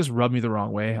guy, and he just rubbed me the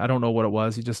wrong way. I don't know what it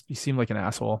was. He seemed like an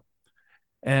asshole.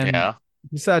 And Yeah,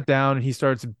 he sat down and he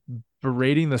starts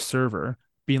berating the server,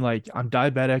 being like, I'm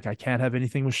diabetic. I can't have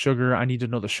anything with sugar. I need to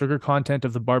know the sugar content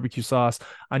of the barbecue sauce.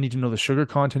 I need to know the sugar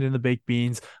content in the baked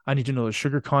beans. I need to know the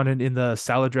sugar content in the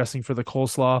salad dressing for the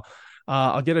coleslaw.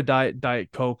 I'll get a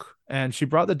diet Coke. And she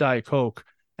brought the Diet Coke.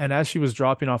 And as she was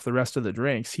dropping off the rest of the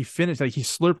drinks, he finished, like, he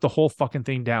slurped the whole fucking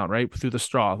thing down, right? Through the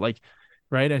straw. Like,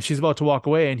 right. And she's about to walk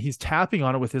away and he's tapping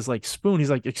on it with his like spoon. He's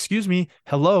like, excuse me,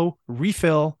 hello,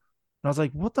 refill. And I was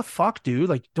like, what the fuck, dude?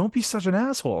 Like, don't be such an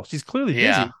asshole. She's clearly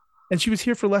yeah. busy. And she was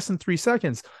here for less than 3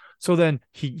 seconds. So then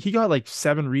he got like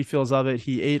 7 refills of it.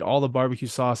 He ate all the barbecue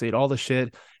sauce, ate all the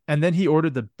shit. And then he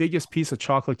ordered the biggest piece of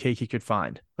chocolate cake he could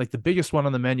find, like the biggest one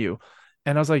on the menu.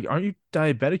 And I was like, aren't you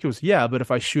diabetic? He goes, yeah, but if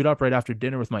I shoot up right after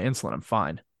dinner with my insulin, I'm fine.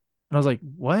 And I was like,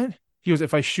 what? He goes,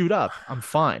 if I shoot up, I'm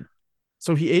fine.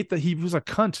 So he was a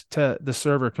cunt to the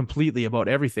server completely about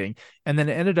everything. And then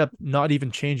it ended up not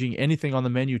even changing anything on the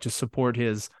menu to support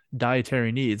his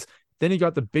dietary needs. Then he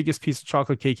got the biggest piece of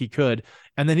chocolate cake he could.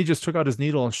 And then he just took out his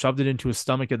needle and shoved it into his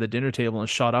stomach at the dinner table and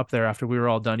shot up there after we were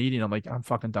all done eating. I'm like, I'm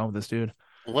fucking done with this dude.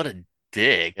 What a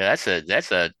dig. That's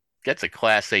a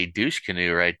class A douche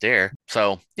canoe right there.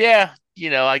 So yeah,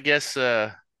 I guess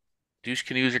douche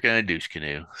canoes are gonna douche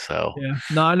canoe. So Yeah.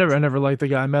 No, I never liked the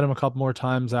guy. I met him a couple more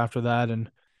times after that. And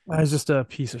I was just a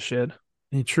piece of shit.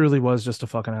 He truly was just a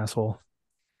fucking asshole.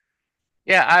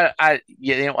 Yeah,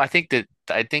 yeah, I think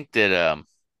that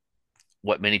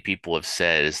what many people have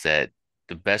said is that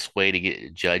the best way to get a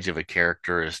judge of a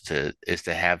character is to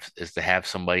have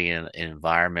somebody in an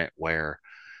environment where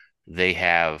they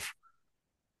have,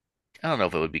 I don't know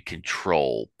if it would be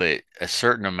control, but a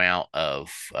certain amount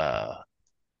of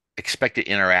expected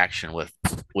interaction with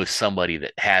somebody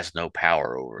that has no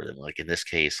power over them. Like in this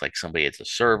case, like somebody that's a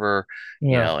server,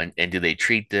 Yeah, and do they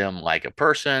treat them like a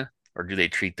person or do they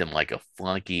treat them like a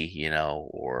flunky,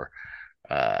 or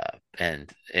uh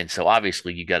and so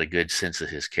obviously you got a good sense of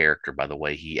his character by the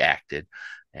way he acted,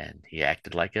 and he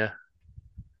acted like a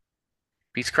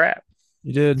piece of crap.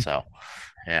 you did. So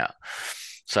yeah.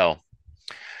 So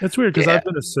It's weird because yeah. I've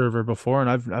been a server before and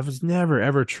I was never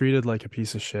ever treated like a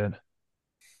piece of shit.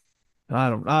 I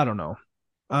don't know.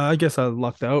 I guess I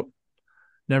lucked out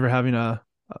never having a.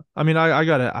 I mean, I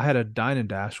had a dine and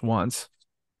dash once.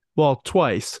 Well,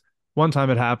 twice. One time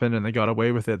it happened and they got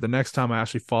away with it. The next time I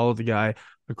actually followed the guy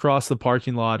across the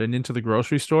parking lot and into the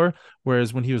grocery store.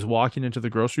 Whereas when he was walking into the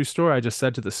grocery store, I just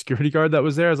said to the security guard that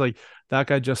was there, I was like, that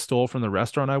guy just stole from the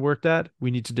restaurant I worked at.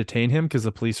 We need to detain him because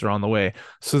the police are on the way.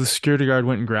 So the security guard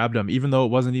went and grabbed him, even though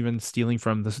it wasn't even stealing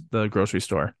from the grocery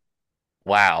store.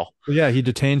 Wow. But yeah, he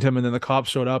detained him and then the cops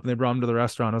showed up and they brought him to the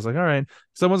restaurant. I was like, all right,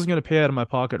 someone's going to pay out of my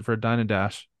pocket for a dine and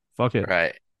dash. Fuck it.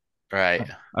 Right. Right.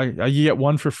 I you get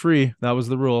one for free. That was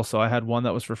the rule. So I had one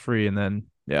that was for free, and then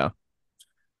yeah.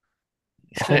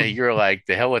 Oh, You're like,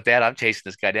 the hell with that. I'm chasing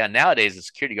this guy down. Nowadays, the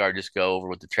security guard just go over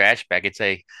with the trash bag and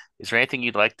say, is there anything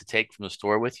you'd like to take from the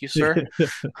store with you, sir?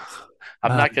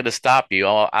 I'm uh, not going to stop you.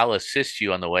 I'll assist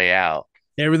you on the way out.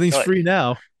 everything's Shall I, free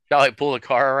now. shall I pull the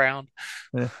car around?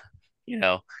 Eh, You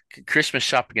know, Christmas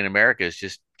shopping in America is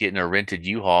just getting a rented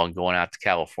U-Haul and going out to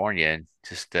California and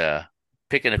just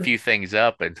picking a few things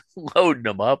up and loading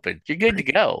them up, and you're good to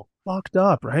pretty go. fucked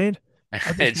up, right?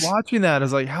 I was It's watching that. I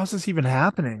was like, how's this even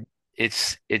happening?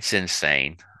 it's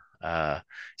insane. Uh,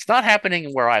 it's not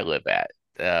happening where I live at.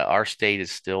 Our state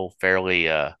is still fairly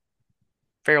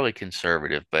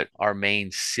conservative, but our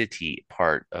main city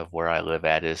part of where I live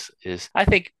at is I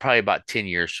think probably about 10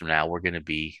 years from now we're going to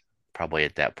be probably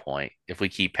at that point if we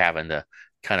keep having the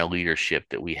kind of leadership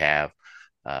that we have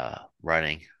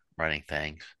running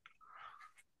things.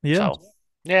 Yeah, So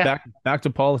yeah, back to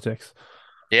politics.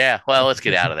 yeah. Well, let's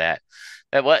get out of that.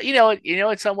 Well,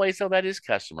 in some ways though that is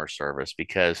customer service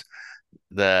because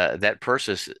that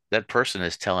person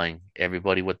is telling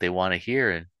everybody what they want to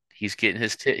hear, and he's getting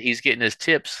his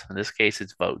tips. In this case,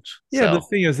 it's votes. Yeah, the So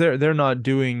thing is, they're not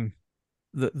doing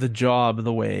the job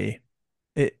the way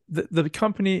the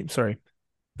company. Sorry,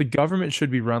 the government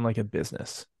should be run like a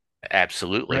business,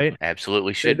 absolutely, right?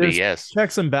 absolutely should be, There's yes.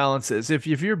 checks and balances. If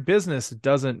your business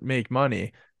doesn't make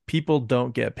money, people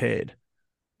don't get paid.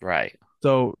 Right.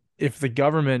 So if the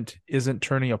government isn't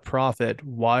turning a profit,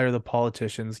 why are the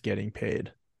politicians getting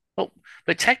paid? Well,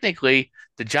 but technically,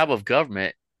 the job of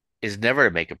government is never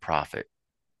to make a profit.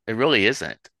 It really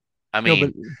isn't. I No,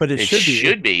 mean, but it it should be.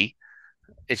 should be.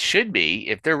 It should be.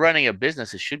 If they're running a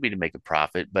business, it should be to make a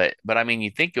profit. But I mean,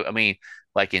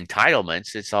 like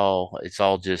entitlements, it's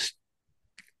all just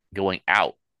going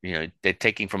out. They're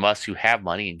taking from us who have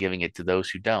money and giving it to those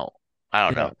who don't. I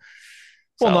don't Yeah. know.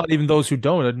 Well, So, not even those who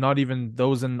don't, not even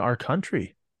those in our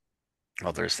country.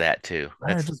 well, there's that too.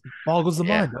 Right? It just boggles the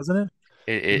Yeah. mind, doesn't it?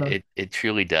 It, You it know? it it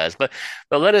truly does. But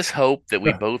let us hope that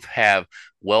we Yeah. both have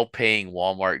well-paying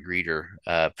Walmart greeter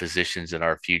positions in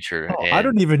our future. Oh, I And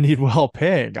don't even need well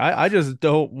paying. I just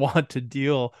don't want to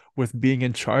deal with being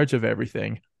in charge of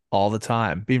everything all the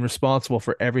time, being responsible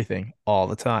for everything all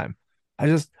the time. I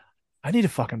just I need a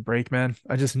fucking break, man.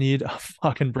 I just need a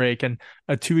fucking break, and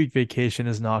a 2 week vacation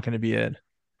is not going to be it.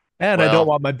 And I don't well,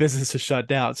 want my business to shut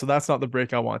down, so that's not the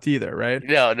break I want either, right?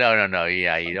 no, no, no, no.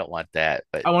 Yeah, you don't want that.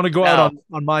 But I want to go out no,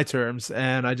 on my terms,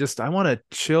 and I want to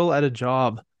chill at a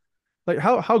job. Like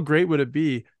how great would it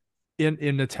be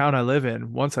in the town I live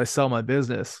in once I sell my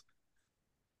business?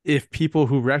 If people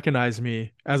who recognize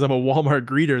me as I'm a Walmart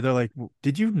greeter, they're like,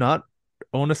 "Did you not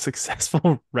own a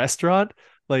successful restaurant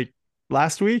like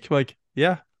last week?" Like,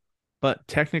 yeah, but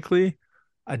technically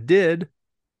I did.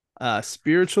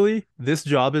 Spiritually, this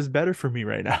job is better for me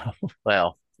right now.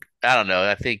 well, I don't know.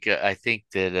 I think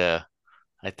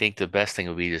the best thing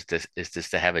would be just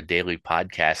to have a daily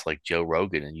podcast like Joe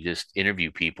Rogan, and you just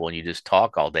interview people and you just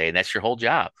talk all day, and that's your whole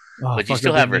job. Oh, But you fuck,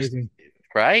 still it'd be have amazing.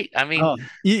 right? I mean, Oh,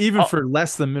 even oh for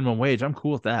less than minimum wage, I'm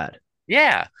cool with that.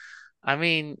 yeah. I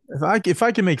mean, If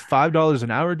I can make $5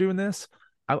 an hour doing this,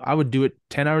 I would do it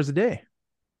 10 hours a day,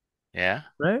 yeah,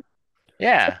 right?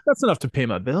 yeah. That's enough to pay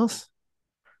my bills.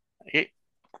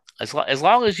 as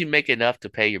long as you make enough to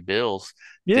pay your bills,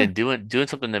 Yeah. then doing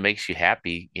something that makes you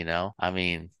happy, I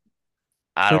mean,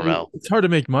 I But don't know. it's hard to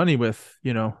make money with,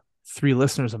 3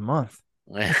 listeners a month.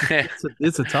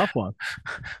 It's a tough one.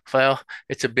 Well,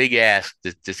 it's a big ask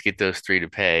to just get those three to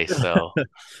pay. So,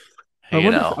 I you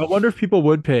wonder if, know, I wonder if people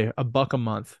would pay $1 a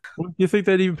month. Do you think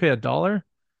they'd even pay $1?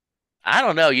 I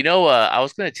don't know. I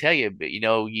was going to tell you, but you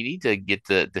need to get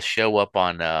the show up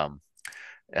on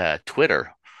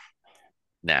Twitter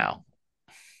now.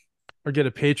 Or get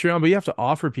a Patreon, but you have to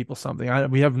offer people something.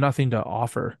 We have nothing to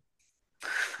offer.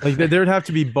 Like there'd have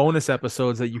to be bonus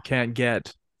episodes that you can't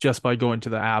get just by going to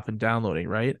the app and downloading,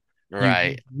 right?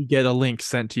 Right. You get a link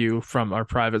sent to you from our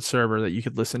private server that you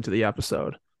could listen to the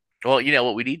episode. Well,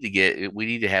 what we need to get, we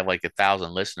need to have like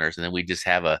 1,000 listeners, and then we just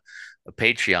have a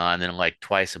Patreon, and then like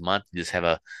twice a month, just have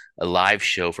a live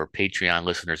show for Patreon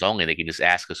listeners only. They can just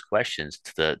ask us questions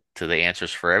to the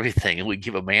answers for everything, and we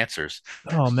give them answers.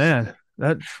 Oh man,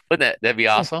 that Wouldn't that'd be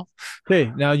awesome?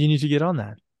 okay. Now you need to get on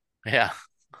that. Yeah.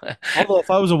 Although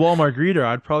if I was a Walmart greeter,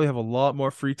 I'd probably have a lot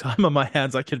more free time on my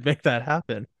hands. I could make that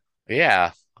happen.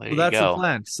 Yeah. There So you that's the go.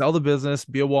 plan. Sell the business,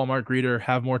 be a Walmart greeter,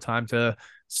 have more time to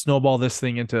snowball this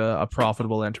thing into a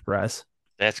profitable enterprise.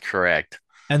 That's correct.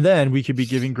 And then we could be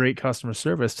giving great customer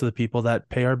service to the people that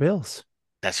pay our bills.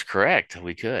 That's correct.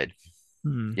 We could.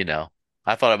 Hmm. You know,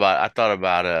 I thought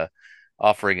about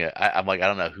offering it. I'm like, I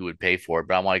don't know who would pay for it,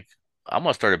 but I'm like, I'm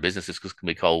gonna start a business that's going to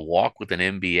be called Walk with an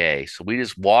MBA. So we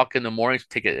just walk in the mornings,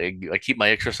 I keep my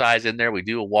exercise in there. We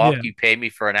do a walk. Yeah, You pay me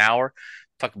for an hour.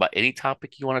 Talk about any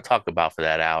topic you want to talk about for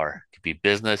that hour. It could be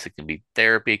business, it can be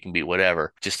therapy, it can be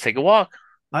whatever. Just take a walk.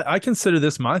 I consider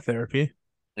this my therapy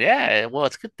Yeah, well,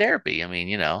 it's good therapy. I mean,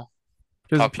 because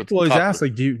talk with people always talk ask,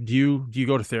 with like, do you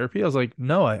go to therapy? I was like,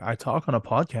 no, I talk on a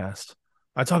podcast.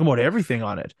 I talk about everything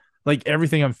on it, like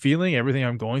everything I'm feeling, everything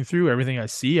I'm going through, everything I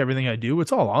see, everything I do.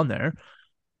 It's all on there.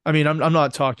 I mean, I'm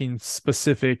not talking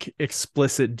specific,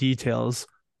 explicit details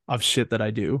of shit that I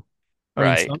do. I mean,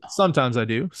 right. sometimes I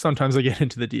do. Sometimes I get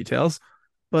into the details,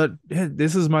 but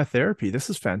this is my therapy. This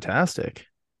is fantastic.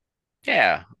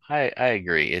 Yeah, I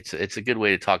agree. It's a good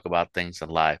way to talk about things in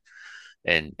life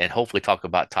and hopefully talk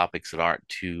about topics that aren't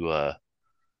too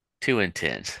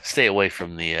intense. Stay away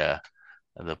from the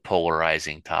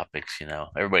polarizing topics,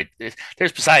 Everybody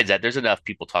there's besides that, there's enough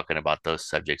people talking about those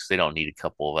subjects. They don't need a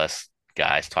couple of us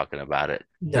guys talking about it.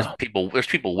 There's No, people there's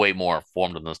people way more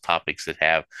informed on those topics that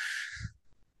have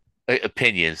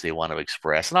opinions they want to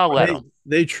express, and I'll let they them.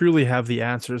 they truly have the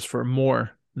answers for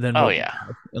more than Oh what we yeah.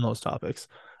 have in those topics.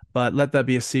 But let that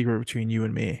be a secret between you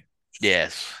and me.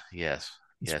 Yes, yes,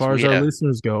 As yes. far as our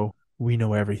listeners go, we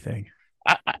know everything.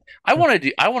 I, I, I want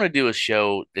to do a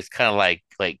show that's kind of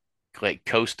like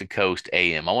coast to coast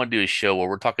AM. I want to do a show where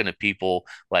we're talking to people,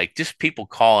 like just people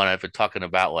calling up and talking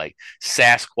about like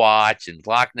Sasquatch and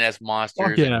Loch Ness Fuck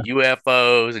monsters and yeah,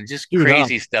 UFOs and just dude up.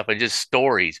 crazy stuff and just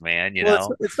stories, man,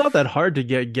 Well, it's not that hard to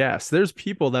get guests. There's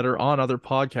people that are on other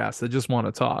podcasts that just want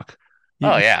to talk.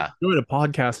 Oh You yeah. join a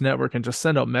podcast network and just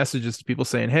send out messages to people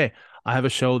saying, "Hey, I have a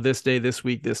show this day, this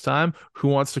week, this time. Who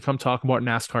wants to come talk about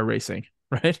NASCAR racing?"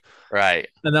 Right? Right.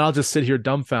 And then I'll just sit here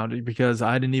dumbfounded because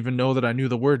I didn't even know that I knew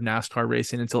the word NASCAR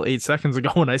racing until 8 seconds ago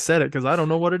when I said it because I don't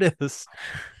know what it is.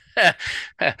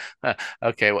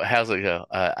 Okay, well, how's it go?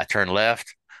 I turn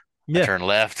left. I Yeah, turn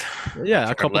left. I yeah, a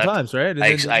turn couple left. times, right? And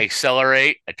I then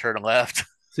accelerate. I turn left.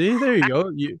 see, there you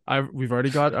go. We've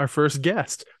already got our first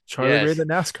guest, Charlie Ray, Yes. the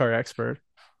NASCAR expert.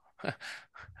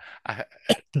 I,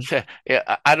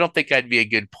 yeah, I don't think I'd be a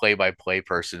good play-by-play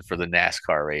person for the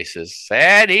NASCAR races.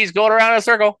 And he's going around in a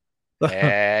circle.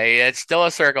 Hey, it's still a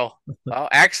circle. Oh,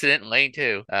 accident in lane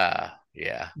two.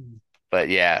 Yeah. But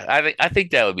yeah, I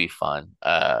think that would be fun.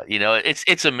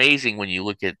 It's amazing when you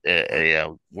look at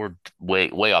we're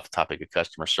way off the topic of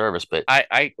customer service, but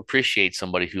I appreciate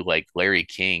somebody who like Larry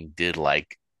King did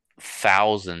like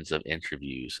thousands of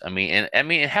interviews. I mean,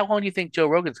 how long do you think Joe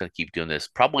Rogan's going to keep doing this?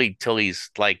 Probably till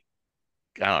he's like,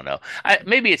 I don't know.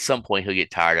 Maybe at some point he'll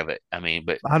get tired of it. I mean,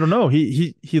 but I don't know.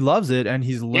 He loves it and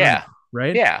he's learning, yeah,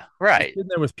 right? yeah, You're right. sitting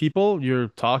there with people, you're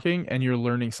talking and you're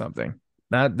learning something.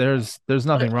 That there's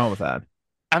nothing wrong with that.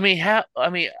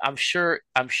 I'm sure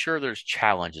there's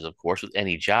challenges, of course, with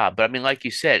any job, but I mean, like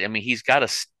you said, I mean, he's got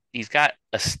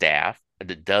a staff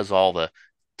that does all the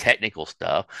technical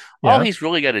stuff. All Yeah. he's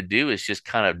really got to do is just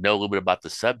kind of know a little bit about the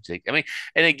subject. I mean,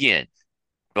 and again,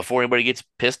 before anybody gets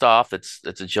pissed off, that's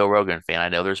a Joe Rogan fan. I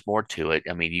know there's more to it.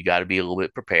 I mean, you got to be a little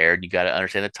bit prepared. You got to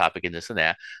understand the topic and this and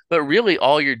that. But really,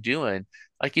 all you're doing,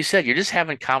 like you said, you're just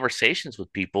having conversations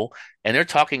with people, and they're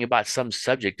talking about some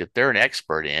subject that they're an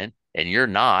expert in, and you're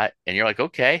not. And you're like,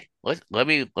 okay, let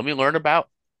me learn about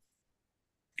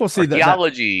Well, see that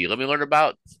archaeology. Let me learn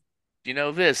about,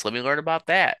 this. Let me learn about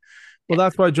that. well,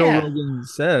 that's why Joe Yeah, Rogan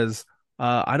says,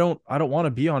 I don't want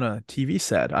to be on a TV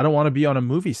set. I don't want to be on a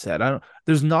movie set. I don't.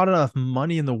 There's not enough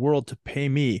money in the world to pay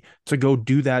me to go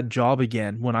do that job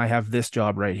again when I have this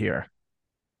job right here,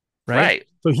 right? right.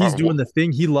 So he's doing the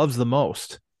thing he loves the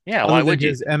most, Yeah, other why than would you?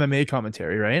 his MMA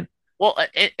commentary, right? Well,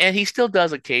 and he still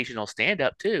does occasional stand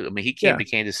up too. I mean, he came Yeah, to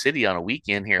Kansas City on a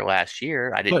weekend here last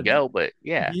year. I didn't but go, but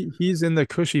yeah, he's in the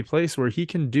cushy place where he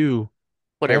can do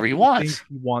whatever all he the things wants.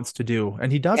 he wants to do,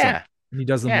 and he does them, Yeah, and he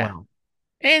does them yeah. well.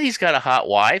 And he's got a hot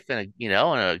wife and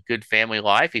a good family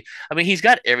life. I mean, he's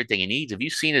got everything he needs. Have you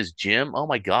seen his gym? Oh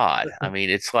my God. I mean,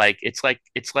 it's it's like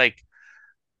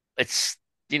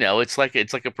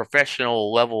a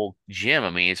professional level gym. I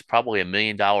mean, it's probably $1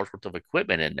 million worth of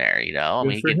equipment in there, I Good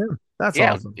mean, for him. That's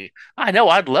yeah, awesome. I know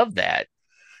I'd love that.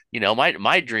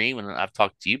 My dream, and I've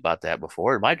talked to you about that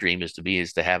before. My dream is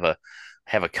to have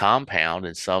a compound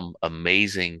in some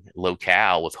amazing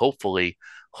locale with hopefully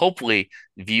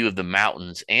view of the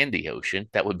mountains and the ocean.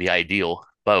 That would be ideal,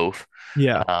 both.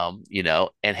 Yeah.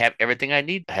 And have everything I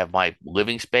need. Have my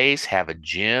living space, have a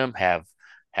gym, have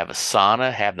a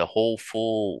sauna, have the whole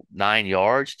full 9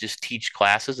 yards. Just teach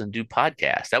classes and do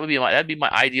podcasts. That'd be my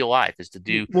ideal life, is to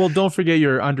do. Well, don't forget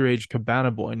your underage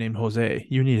cabana boy named Jose.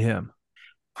 You need him.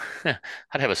 I'd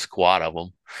have a squad of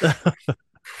them,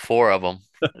 four of them.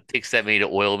 It takes that many to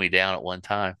oil me down at one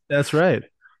time. That's right.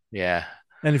 Yeah.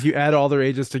 And if you add all their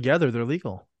ages together, they're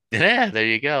legal. Yeah, there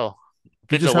you go. You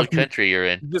Depends just on have what to, country you're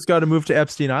in. you just got to move to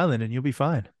Epstein Island and you'll be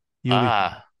fine. You'll be fine.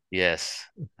 Ah, yes.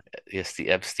 Yes, the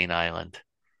Epstein Island.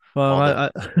 Well, All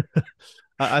the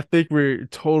I think we're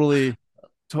totally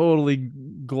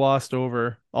glossed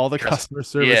over all the cus customer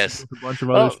service yes. with a bunch of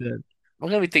other Oh, shit.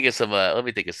 well, let me think of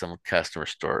some customer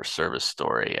store service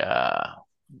story.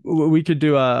 We could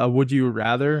do a would you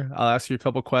rather. I'll ask you a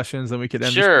couple questions, then we could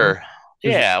end the show. Sure.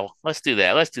 Because Yeah, let's do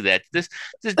that. Let's do that.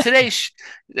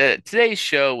 Today's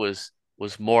show was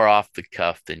more off the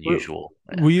cuff than we, usual.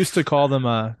 we used to call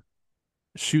them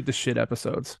shoot the shit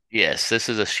episodes. Yes, this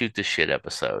is a shoot the shit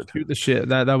episode. Shoot the shit.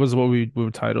 That was what we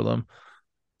would title them.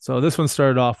 So this one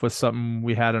started off with something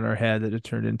we had in our head that it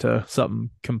turned into something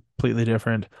completely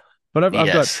different. But I've got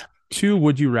Yes. two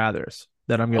would you rathers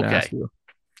that I'm going to ask Okay. you.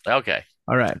 Okay.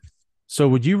 All right. So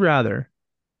would you rather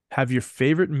have your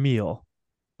favorite meal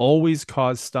always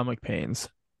cause stomach pains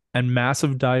and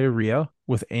massive diarrhea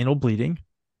with anal bleeding?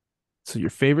 So your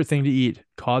favorite thing to eat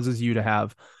causes you to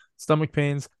have stomach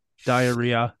pains,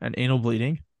 diarrhea, and anal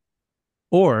bleeding?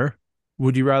 Or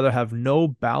would you rather have no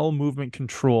bowel movement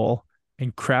control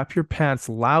and crap your pants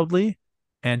loudly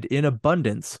and in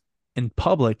abundance in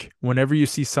public whenever you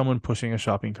see someone pushing a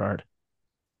shopping cart?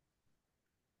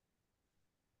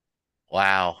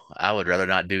 Wow. I would rather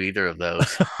not do either of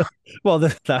those. Well,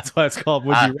 that's why it's called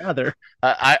Would I You Rather.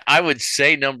 I would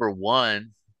say number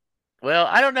one. Well,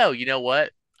 I don't know. You know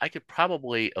what? I could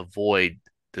probably avoid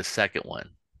the second one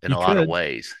in You a lot of could,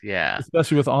 ways. Yeah.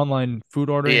 especially with online food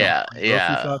ordering, Yeah, online grocery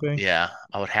yeah, shopping. yeah.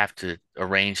 I would have to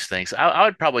arrange things. I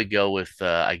would probably go with,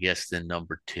 I guess, then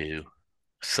number two,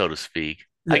 so to speak.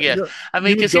 I Yeah, guess. I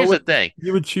mean, you would because go here's the with thing.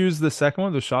 you would choose the second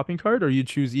one, the shopping cart, or you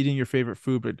choose eating your favorite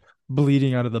food but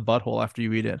bleeding out of the butthole after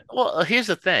you eat it. Well, here's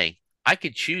the thing. I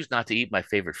could choose not to eat my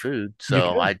favorite food, You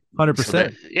so could, I, so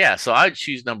that, 100%. yeah, so I'd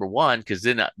choose number one, because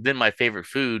then my favorite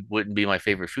food wouldn't be my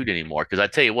favorite food anymore. Because I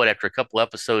tell you what, after a couple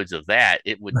episodes of that,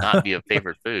 it would not be a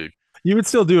favorite food. You would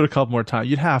still do it a couple more times.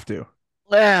 You'd have to.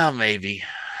 Well, maybe.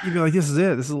 You'd be like, this is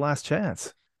it. This is the last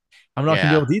chance. I'm not gonna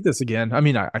be Yeah. able to eat this again. I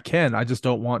mean, I can. I just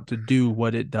don't want to do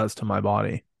what it does to my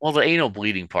body. Well, the anal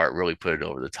bleeding part really put it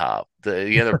over the top.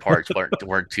 The other parts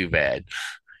weren't too bad.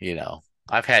 You know,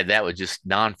 I've had that with just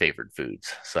non-favorite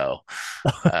foods. So,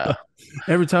 uh,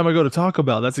 Every time I go to Taco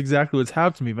Bell, that's exactly what's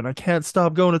happened to me, but I can't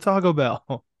stop going to Taco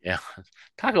Bell. yeah,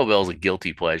 Taco Bell's a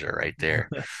guilty pleasure right there.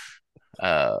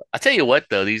 I tell you what,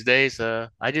 though, these days,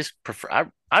 I just prefer.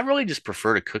 I really just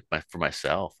prefer to cook for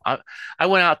myself. I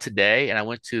went out today and I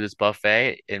went to this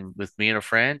buffet and with me and a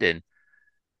friend, and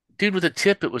dude, with a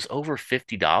tip, it was over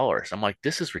 $50. I'm like,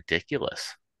 this is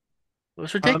ridiculous. It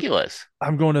was I'm ridiculous.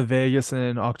 I'm going to Vegas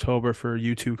in October for a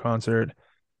U2 concert.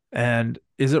 And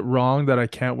is it wrong that I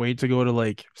can't wait to go to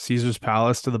like Caesar's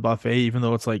Palace to the buffet, even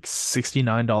though it's like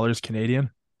 $69 Canadian?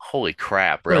 Holy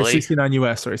crap, Sorry, really? 69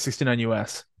 US. Sorry, 69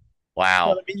 US. But I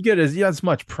Wow. mean, you get as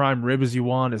much prime rib as you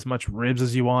want, as much ribs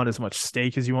as you want, as much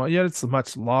steak as you want. Yeah, it's as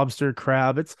much lobster,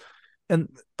 crab. And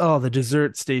oh, the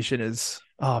dessert station is,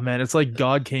 oh man, it's like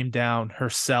God came down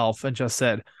herself and just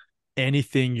said,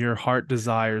 anything your heart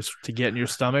desires to get in your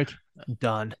stomach,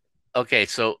 done. Okay,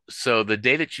 so the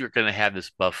day that you're going to have this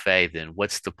buffet, then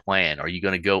what's the plan? Are you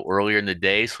going to go earlier in the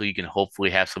day so you can hopefully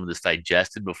have some of this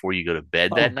digested before you go to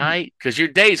bed that Oh, night? Because your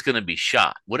day is going to be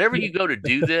shot. Whatever yeah. you go to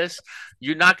do this,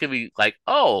 you're not going to be like,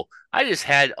 oh, I just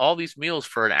had all these meals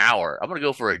for an hour. I'm going to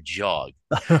go for a jog,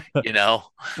 you know?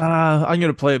 I'm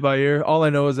gonna play it by ear. All I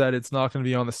know is that it's not gonna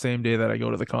be on the same day that I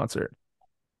go to the concert.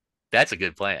 That's a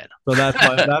good plan. So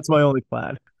that's my only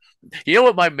plan. You know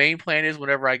what my main plan is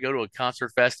whenever I go to a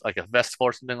concert fest, like a festival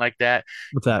or something like that?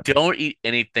 What's that? Don't eat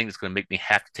anything that's going to make me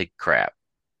have to take a crap.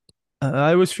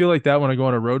 I always feel like that when I go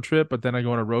on a road trip, but then I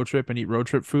go on a road trip and eat road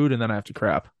trip food, and then I have to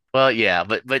crap. Well, yeah,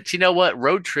 but you know what?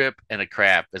 Road trip and a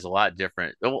crap is a lot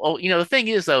different. Oh, the thing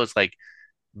is though, it's like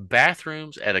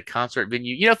bathrooms at a concert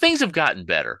venue. Things have gotten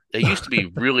better. They used to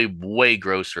be really way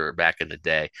grosser back in the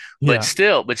day, but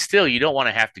Yeah. still, you don't want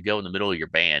to have to go in the middle of your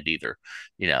band either.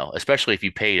 Especially if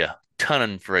you paid a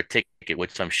ton for a ticket,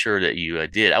 which I'm sure that you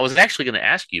did. I was actually going to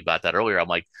ask you about that earlier. I'm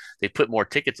like, they put more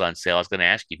tickets on sale. I was going to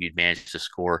ask you if you'd managed to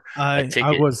score a I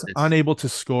ticket. was It's unable to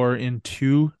score in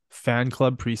two fan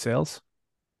club pre-sales.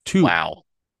 Two. wow,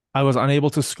 I was unable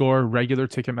to score regular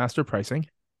Ticketmaster pricing,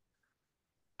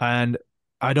 and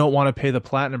I don't want to pay the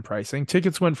platinum pricing.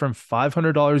 Tickets went from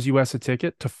 $500 US a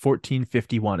ticket to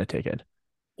 1451 a ticket.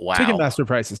 wow. Ticketmaster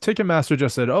prices. Ticketmaster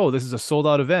just said, "Oh, this is a sold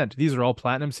out event. These are all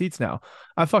platinum seats now."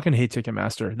 I fucking hate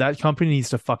Ticketmaster. That company needs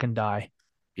to fucking die.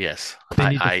 Yes, They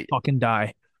need to fucking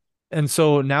die. And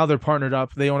so now they're partnered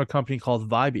up. They own a company called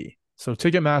Vibey. So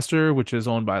Ticketmaster, which is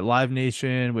owned by Live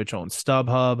Nation, which owns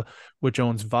StubHub, which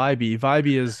owns Vibey.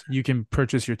 Vibey is you can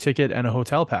purchase your ticket and a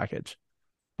hotel package.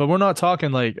 But we're not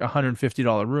talking like a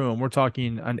 $150 room. We're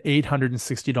talking an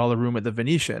 $860 room at the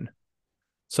Venetian.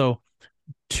 So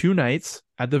 2 nights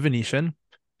at the Venetian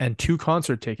and two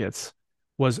concert tickets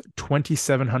was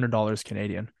 $2,700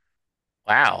 Canadian.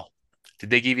 wow. Did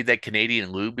they give you that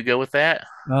Canadian lube to go with that?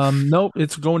 Nope,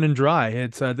 it's going in dry.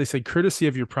 It's they say courtesy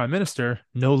of your prime minister,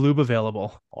 no lube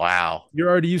available. Wow. You're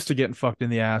already used to getting fucked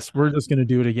in the ass. We're just gonna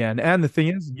do it again. And the thing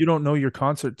is, you don't know your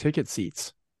concert ticket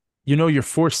seats. You know your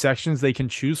four sections they can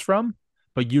choose from,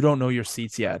 but you don't know your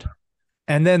seats yet.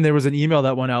 And then there was an email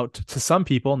that went out to some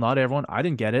people, not everyone. I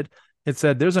didn't get it. It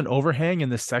said there's an overhang in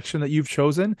the section that you've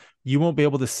chosen. You won't be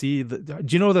able to see the.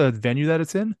 Do you know the venue that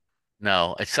it's in?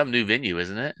 No, it's some new venue,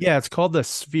 isn't it? Yeah, it's called the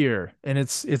Sphere, and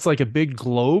it's like a big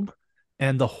globe,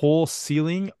 and the whole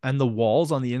ceiling and the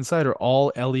walls on the inside are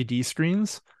all LED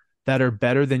screens that are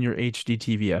better than your HD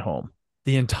TV at home.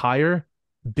 The entire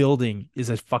building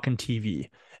is a fucking TV,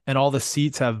 and all the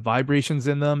seats have vibrations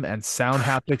in them and sound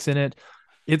haptics in it.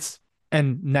 It's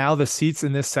and now the seats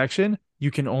in this section,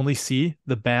 you can only see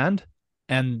the band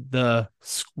and the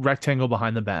rectangle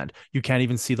behind the band. You can't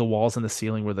even see the walls and the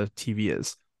ceiling where the TV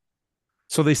is.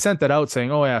 So they sent that out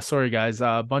saying, "Oh yeah, sorry guys,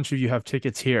 a bunch of you have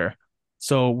tickets here.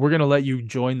 So we're gonna let you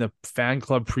join the fan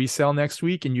club pre-sale next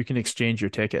week, and you can exchange your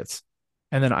tickets."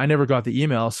 And then I never got the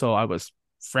email, so I was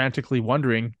frantically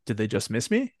wondering, did they just miss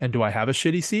me? And do I have a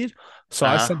shitty seat? So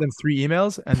I sent Uh-huh. them 3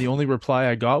 emails, and the only reply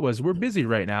I got was, "We're busy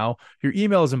right now. Your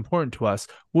email is important to us.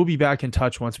 We'll be back in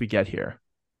touch once we get here."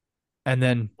 And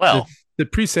then the Well, the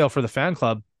pre-sale for the fan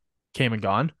club came and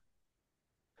gone.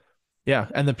 Yeah,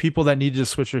 and the people that needed to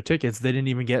switch their tickets, they didn't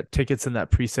even get tickets in that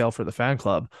pre-sale for the fan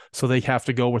club, so they have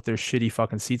to go with their shitty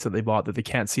fucking seats that they bought that they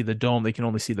can't see the dome, they can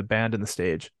only see the band and the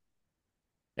stage.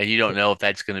 and you don't know if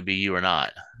that's going to be you or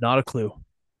not. Not a clue.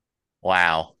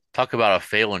 Wow. Talk about a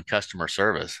failing customer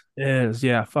service. It is,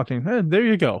 yeah, fucking. There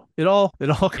you go. It all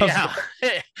comes Yeah.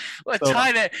 together. Let's So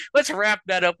tie that. Let's wrap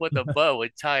that up with a bow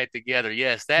and tie it together.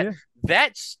 Yes, that yeah,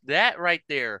 that's that right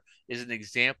there is an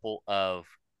example of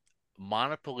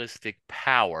monopolistic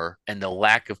power and the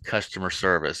lack of customer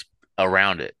service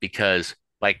around it because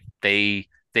like they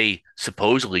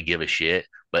supposedly give a shit,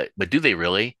 but do they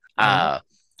really? no,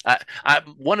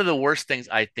 One of the worst things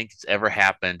I think that's ever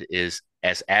happened is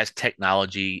as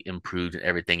technology improved and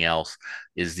everything else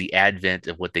is the advent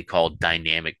of what they call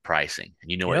dynamic pricing. And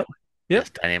you know what? yep, yep, Yes,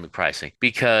 dynamic pricing.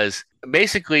 Because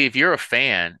basically, if you're a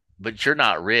fan but you're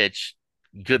not rich,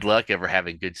 good luck ever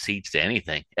having good seats to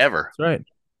anything ever. that's right.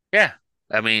 Yeah.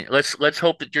 I mean, let's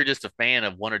hope that you're just a fan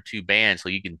of one or two bands so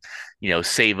you can,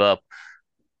 save up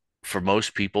for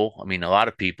most people. I mean, a lot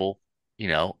of people,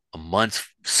 a month's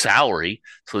salary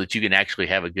so that you can actually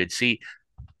have a good seat.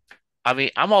 I mean,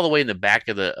 I'm all the way in the back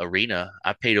of the arena.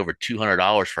 I paid over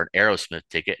 $200 for an Aerosmith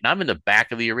ticket, and I'm in the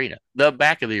back of the arena. The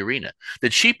back of the arena. The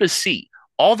cheapest seat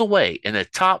all the way in the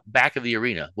top back of the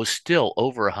arena was still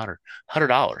over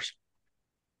 $100.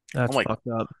 I'm That's like, fucked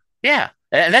up. Yeah.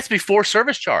 And that's before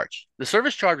service charge. The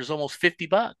service charge is almost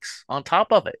 $50 on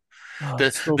top of it. Oh, The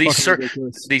it's so the fucking ser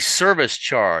ridiculous. the service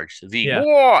charge, the Yeah.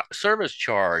 more service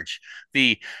charge,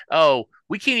 the oh,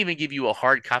 we can't even give you a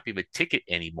hard copy of a ticket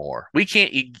anymore. We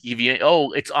can't give you,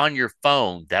 oh, it's on your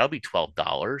phone. That'll be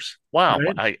 $12. Wow,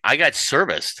 Right. I got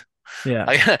serviced.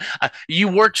 Yeah. You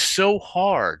worked so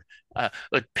hard.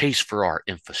 It pays for our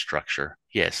infrastructure.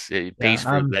 Yes, it Yeah. pays for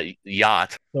I'm the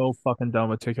yacht. so fucking done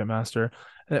with Ticketmaster.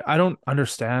 I don't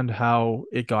understand how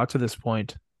it got to this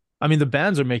point. I mean, the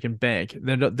bands are making bank.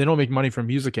 They don't make money from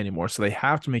music anymore, so they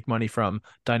have to make money from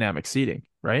dynamic seating,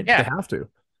 right? They Yeah. have to.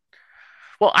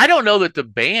 Well, I don't know that the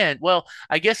band, well,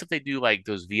 I guess if they do like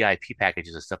those VIP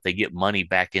packages and stuff, they get money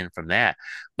back in from that.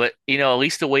 But, at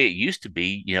least the way it used to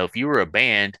be, if you were a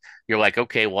band, you're like,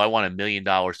 okay, well, I want $1 million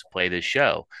to play this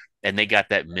show. And they got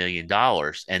that $1 million.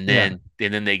 And Yeah.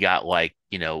 then they got like,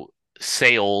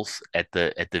 sales at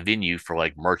the venue for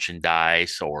like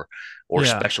merchandise or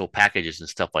Yeah. special packages and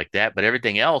stuff like that. But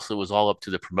everything else, it was all up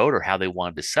to the promoter how they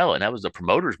wanted to sell it. And that was the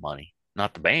promoter's money,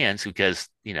 not the band's, because,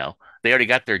 they already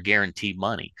got their guaranteed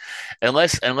money,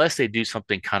 unless they do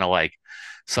something kind of like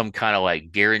some kind of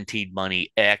like guaranteed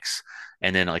money X,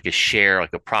 and then like a share,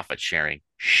 like a profit sharing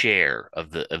share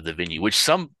of the venue, which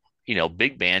some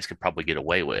big bands could probably get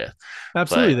away with.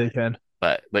 Absolutely But they can.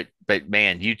 but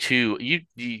man, you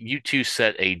two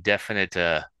set a definite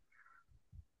or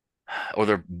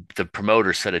the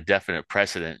promoter set a definite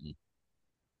precedent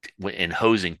in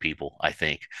hosing people, I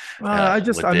think, with I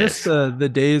miss this. the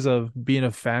days of being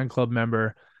a fan club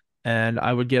member, and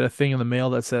I would get a thing in the mail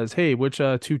that says, "Hey, which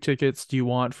two tickets do you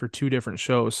want for two different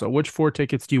shows? So which four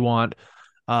tickets do you want?"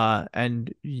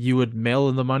 And you would mail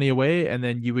in the money away, and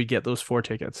then you would get those four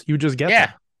tickets. You would just get them.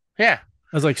 Yeah, yeah,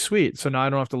 I was like, sweet. So now I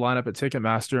don't have to line up at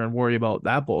Ticketmaster and worry about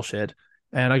that bullshit.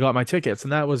 And I got my tickets,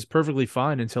 and that was perfectly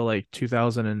fine until like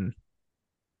 2000 and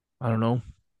I don't know,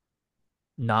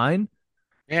 9.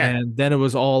 yeah. And then it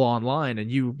was all online, and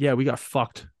yeah, we got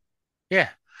fucked. Yeah.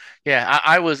 Yeah,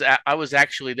 I was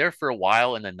actually there for a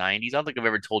while in the 90s. I don't think I've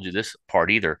ever told you this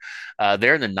part either.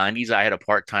 There in the 90s, I had a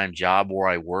part-time job where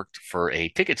I worked for a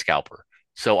ticket scalper.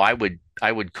 So I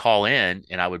would call in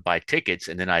and I would buy tickets,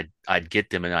 and then I'd get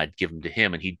them and I'd give them to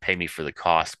him, and he'd pay me for the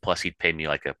cost, plus he'd pay me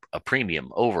like a premium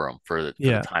over them for the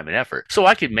Yeah. time and effort. So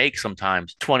I could make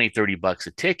sometimes 20, $30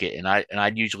 a ticket, and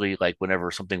I'd usually, like,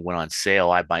 whenever something went on sale,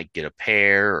 I might get a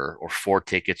pair or four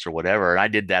tickets or whatever. And I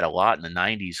did that a lot in the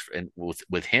 90s and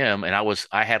with him, and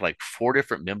I had like four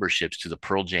different memberships to the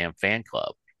Pearl Jam fan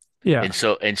club. Yeah. And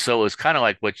so it was kind of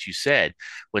like what you said.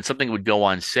 When something would go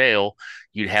on sale,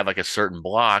 you'd have like a certain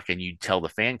block, and you'd tell the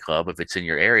fan club, if it's in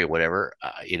your area, whatever,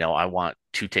 I want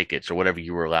two tickets or whatever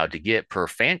you were allowed to get per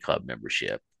fan club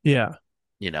membership. Yeah.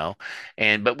 You know,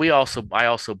 but I also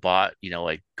bought,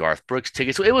 like Garth Brooks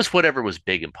tickets. So it was whatever was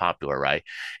big and popular, right?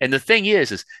 And the thing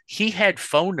is he had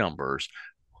phone numbers,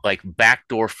 like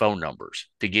backdoor phone numbers,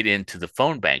 to get into the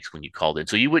phone banks when you called in.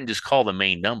 So you wouldn't just call the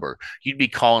main number. You'd be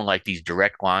calling like these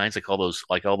direct lines, like all those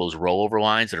rollover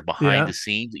lines that are behind Yeah. the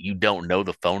scenes that you don't know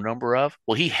the phone number of.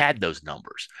 Well, he had those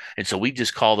numbers. And so we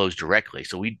just call those directly.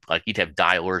 So you'd have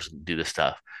dialers and do the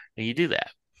stuff. And you do that.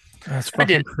 That's I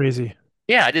did fucking crazy.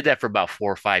 Yeah, I did that for about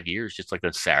 4 or 5 years, just like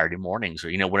on Saturday mornings,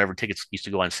 or whenever tickets used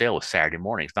to go on sale was Saturday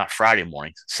mornings, not Friday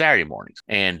mornings, Saturday mornings.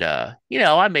 And I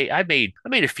made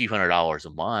a few $100s a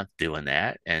month doing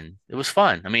that, and it was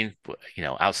fun. I mean,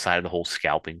 outside of the whole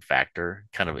scalping factor,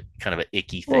 kind of an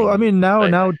icky Well, I thing, mean, now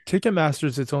but now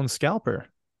Ticketmaster's its own scalper.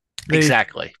 They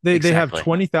exactly, they have exactly.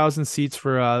 20,000 seats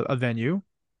for a venue.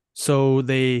 So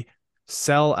they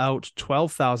sell out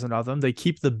 12,000 of them. They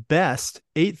keep the best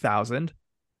 8,000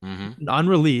 Hmm.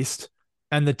 unreleased,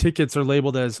 and the tickets are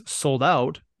labeled as sold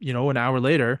out, an hour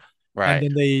later. And Right.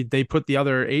 then they put the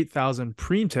other 8,000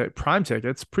 prime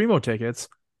tickets, primo tickets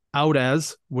out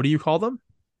as, what do you call them?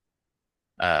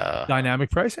 Uh, Dynamic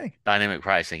pricing. Dynamic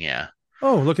pricing, yeah.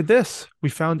 Oh, look at this. We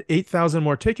found 8,000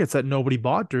 more tickets that nobody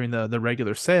bought during the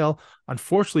regular sale.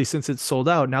 Unfortunately, since it's sold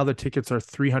out, now the tickets are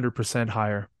 300%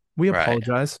 higher. We Right.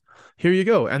 apologize. Here you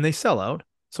go. And they sell out.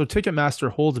 So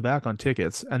Ticketmaster holds back on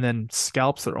tickets and then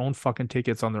scalps their own fucking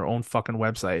tickets on their own fucking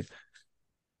website.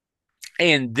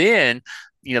 And then,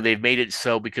 they've made it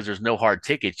so because there's no hard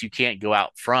tickets, you can't go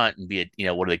out front and be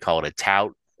what do they call it, a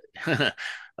tout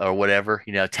or whatever,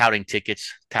 touting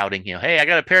tickets, touting, hey, I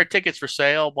got a pair of tickets for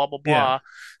sale, blah, blah, Yeah, blah.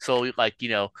 So, like,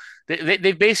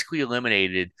 they've basically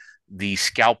eliminated the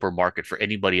scalper market for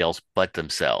anybody else but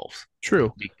themselves.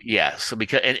 true. Yeah. So,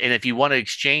 and if you want to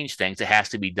exchange things, it has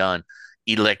to be done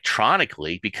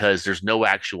electronically because there's no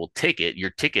actual ticket.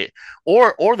 Your ticket,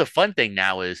 or the fun thing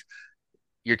now is,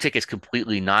 your ticket's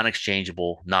completely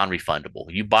non-exchangeable, non-refundable.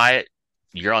 You buy it,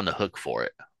 you're on the hook for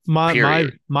it. My my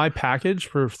Period. my package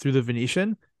for through the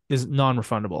Venetian is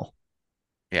non-refundable.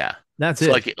 Yeah. That's So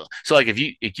it. like so like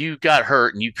if you got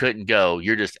hurt and you couldn't go,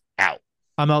 you're just out.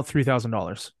 I'm out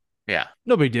 $3,000. Yeah.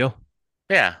 No big deal.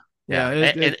 Yeah. Yeah, Yeah.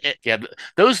 it, it Yeah,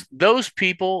 those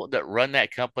people that run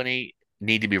that company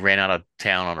need to be ran out of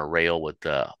town on a rail with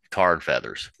tar and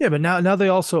feathers. yeah, but now they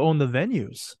also own the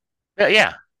venues. Yeah,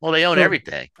 yeah. Well, they own So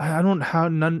everything. I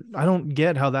don't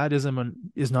get how that is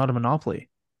not a monopoly.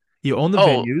 You own the Oh,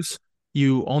 venues,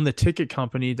 you own the ticket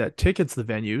company that tickets the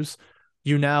venues.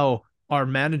 You now are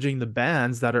managing the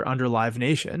bands that are under Live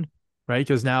Nation, right?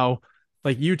 Because now,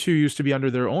 like you two used to be under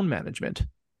their own management,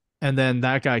 and then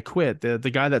that guy quit. The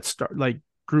guy that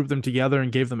grouped them together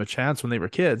and gave them a chance when they were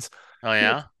kids, oh he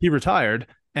yeah. he retired,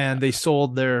 and they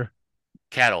sold their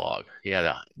Catalog.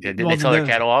 Yeah. Didn't well they sell their the,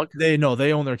 catalog? they no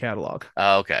they own their catalog.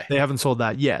 Oh, okay. They haven't sold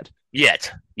that yet.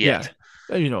 Yet. Yeah,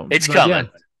 you know, It's but yeah,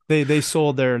 coming. they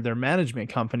sold their management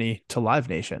company to Live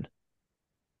Nation,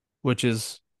 which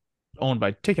is owned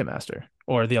by Ticketmaster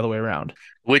or the other way around.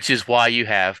 Which is why you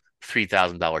have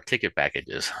 $3,000 ticket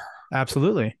packages.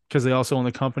 Absolutely, because they also own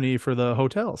the company for the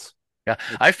hotels. Yeah,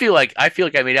 I feel like I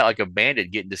made out like a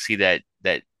bandit getting to see that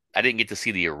I didn't get to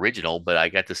see the original, but I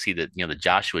got to see the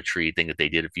Joshua Tree thing that they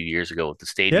did a few years ago with the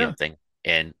Yeah. stadium thing,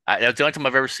 and that's the only time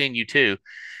I've ever seen you two,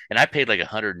 and I paid like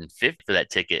 150 for that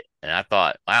ticket, and I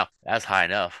thought, wow, that's high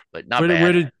enough, but not Where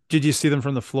bad. did you see them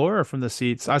from the floor or from the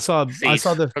seats? Seats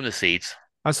from the seats.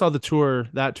 I saw the tour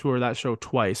that show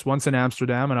twice. Once in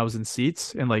Amsterdam and I was in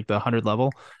seats in like the 100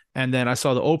 level, and then I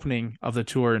saw the opening of the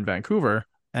tour in Vancouver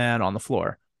and on the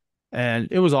floor. And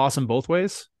it was awesome both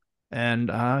ways. And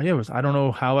yeah, it was I don't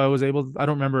know how I don't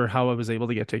remember how I was able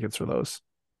to get tickets for those.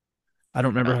 I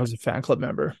don't remember Uh, I was a fan club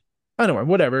member. Anyway,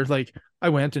 whatever. Like I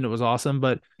went and it was awesome,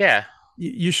 but yeah,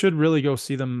 you should really go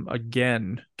see them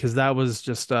again because that was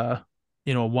just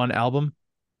one album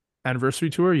anniversary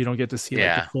tour. You don't get to see like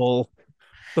yeah,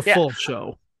 the yeah. full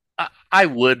show. I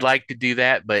would like to do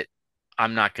that, but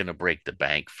I'm not going to break the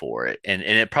bank for it, and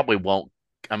it probably won't.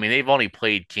 I mean, they've only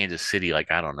played Kansas City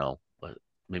like I don't know,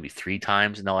 maybe 3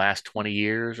 times in the last 20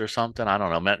 years or something. I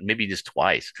don't know, maybe just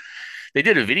twice. They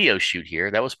did a video shoot here.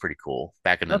 That was pretty cool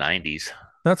back in the That, 90s.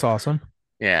 that's awesome.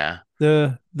 Yeah,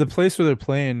 The place where they're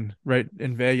playing right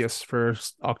in Vegas for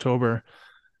October,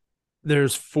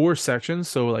 there's four sections,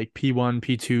 so like P1,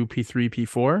 P2, P3,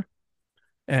 P4,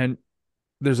 and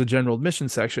there's a general admission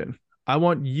section. I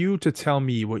want you to tell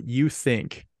me what you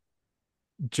think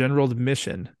general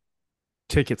admission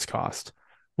tickets cost.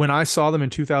 When I saw them in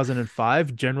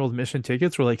 2005, general admission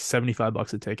tickets were like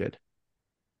 $75 a ticket.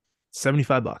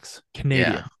 $75 yeah,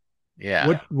 Canadian.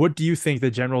 yeah. What do you think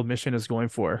the general admission is going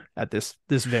for at this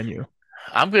venue?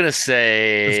 I'm gonna Let's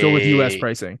go with US say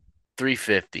pricing.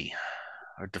 350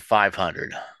 or to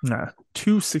 500. Nah,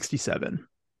 267.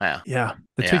 Yeah, Yeah.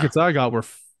 The yeah, tickets I got were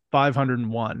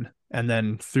 501. And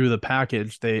then through the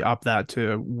package, they upped that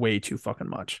to way too fucking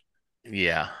much.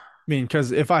 yeah. I mean,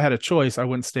 because if I had a choice, I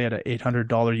wouldn't stay at an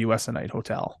 $800 US a night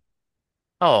hotel.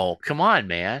 Oh, come on,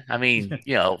 man. I mean,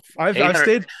 I've 800.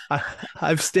 stayed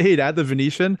I've stayed at the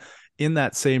Venetian in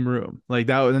that same room. Like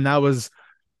that, and that was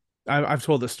I've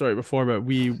told this story before, but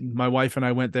my wife and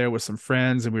I went there with some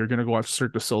friends, and we were gonna go watch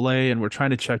Cirque du Soleil, and we're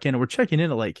trying to check in, and we're checking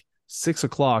in at like 6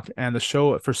 o'clock, and the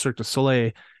show for Cirque du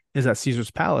Soleil is at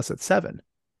Caesar's Palace at 7.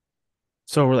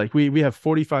 So we're like, we have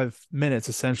 45 minutes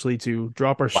essentially to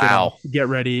drop our shit off, Wow. get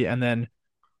ready, and then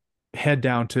head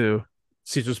down to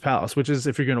Caesar's Palace, which is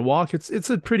if you're gonna walk, it's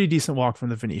a pretty decent walk from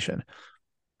the Venetian.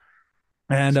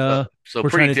 And So we're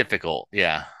pretty trying to difficult.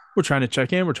 Yeah. we're trying to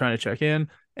check in, we're trying to check in,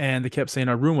 and they kept saying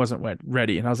our room wasn't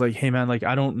ready. And I was like, hey man, like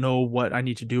I don't know what I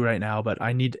need to do right now, but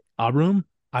I need a room.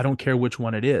 I don't care which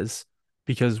one it is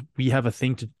because we have a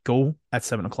thing to go at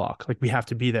 7 o'clock. Like we have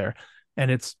to be there. And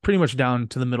it's pretty much down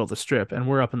to the middle of the strip, and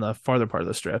we're up in the farther part of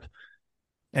the strip.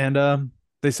 And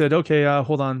they said, okay,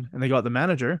 hold on. And they got the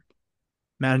manager.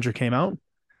 Manager came out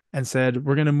and said,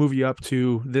 we're going to move you up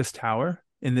to this tower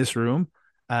in this room.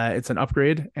 It's an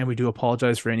upgrade, and we do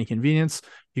apologize for any inconvenience.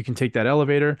 You can take that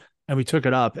elevator. And we took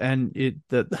it up, and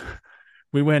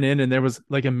we went in, and there was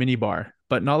like a mini bar,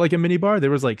 but not like a mini bar.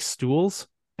 There was like stools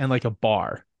and like a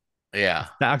bar, Yeah.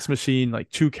 fax machine, like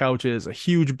two couches, a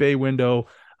huge bay window,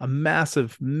 a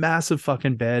massive, massive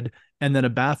fucking bed, and then a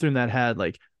bathroom that had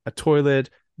like a toilet,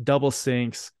 double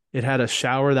sinks. It had a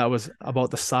shower that was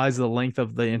about the size of the length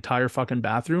of the entire fucking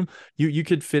bathroom. You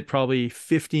could fit probably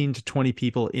 15 to 20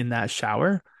 people in that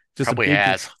shower. Just a Probably big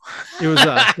has. it was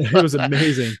it was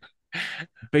amazing.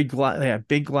 Big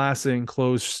glass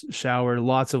enclosed shower,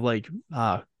 lots of like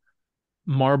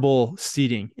marble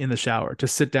seating in the shower to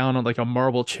sit down on like a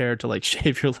marble chair to like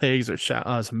shave your legs or shower.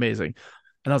 Oh, it's amazing.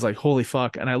 And I was like, holy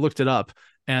fuck. And I looked it up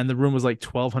and the room was like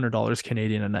 $1,200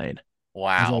 Canadian a night.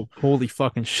 I was like, Wow. holy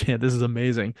fucking shit, this is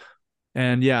amazing.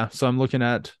 And yeah, so I'm looking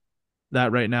at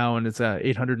that right now and it's at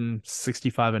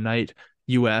 865 a night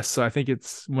US. So I think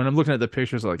it's when I'm looking at the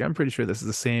pictures, like I'm pretty sure this is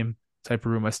the same type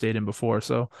of room I stayed in before.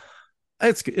 So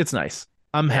it's nice.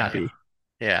 I'm Yeah. happy.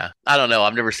 Yeah. I don't know.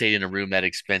 I've never stayed in a room that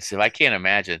expensive. I can't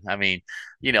imagine. I mean,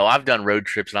 I've done road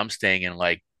trips and I'm staying in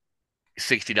like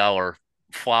 $60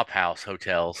 flop house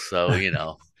hotels. So,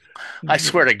 I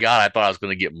swear to God, I thought I was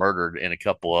going to get murdered in a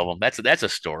couple of them. That's a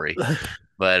story.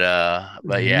 But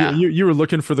yeah, You were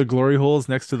looking for the glory holes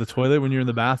next to the toilet when you're in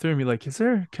the bathroom. You're like, is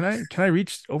there? Can I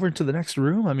reach over to the next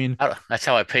room? I mean, that's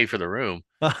how I pay for the room.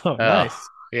 oh, Oh, nice.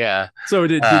 yeah. So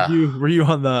did Uh, you were you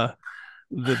on the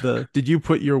did you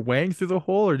put your wang through the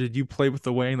hole or did you play with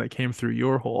the wang that came through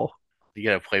your hole? you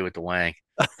got to play with the wang.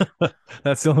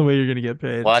 That's the only way you're gonna get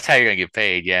paid. Well, that's how you're going to get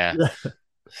paid. Yeah. Yeah.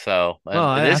 So,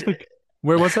 Well, and I this think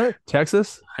where was that?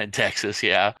 Texas? in Texas.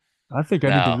 Yeah. I think I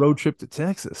need to No, road trip to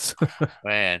Texas.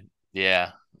 man.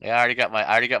 Yeah. Yeah, I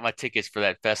already got my tickets for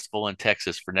that festival in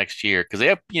Texas for next year because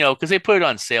they put it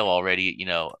on sale already,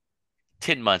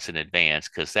 10 months in advance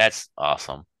because that's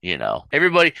awesome.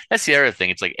 Everybody, that's the other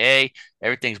thing. It's like A,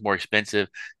 everything's more expensive,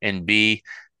 and B,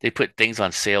 they put things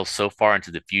on sale so far into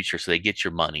the future so they get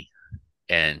your money.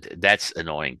 And that's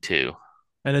annoying too.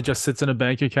 And it just sits in a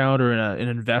bank account or in an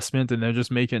investment and they're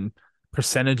just making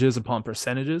percentages upon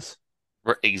percentages.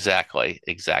 Exactly,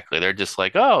 exactly. They're just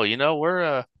like, oh,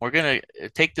 we're gonna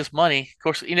take this money. Of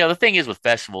course, the thing is with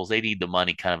festivals, they need the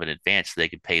money kind of in advance so they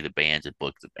can pay the bands and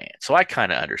book the band. So I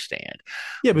kind of understand,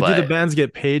 Yeah, but do the but bands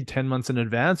get paid 10 months in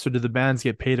advance or do the bands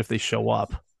get paid if they show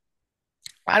up?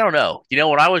 I don't know.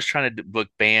 When I was trying to book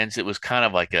bands, it was kind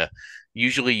of like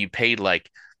usually you paid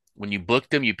like when you booked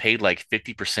them, you paid like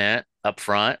 50% up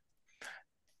front,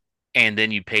 and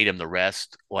then you paid them the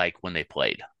rest like when they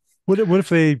played. What if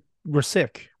they were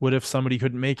sick? What if somebody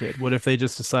couldn't make it? What if they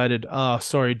just decided, oh,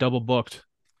 sorry, double booked.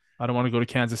 I don't want to go to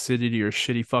Kansas City to your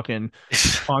shitty fucking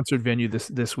concert venue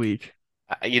this week.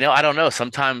 I don't know.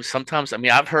 Sometimes, I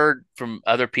mean, I've heard from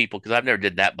other people because I've never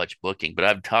did that much booking, but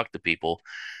I've talked to people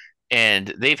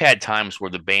and they've had times where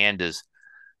the band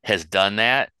has done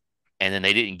that and then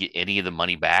they didn't get any of the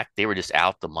money back. They were just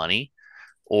out the money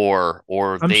or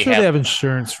I'm they sure they have, have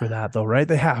insurance for that though, right?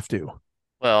 They have to.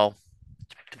 well,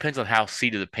 depends on how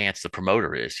seat of the pants the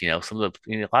promoter is. Some of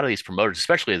a lot of these promoters,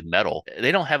 especially with metal,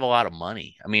 they don't have a lot of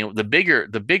money. I mean, the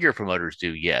bigger promoters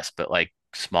do, yes, but like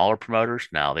smaller promoters,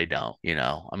 no, they don't.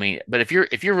 I mean, but if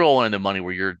you're rolling in the money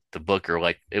where you're the booker,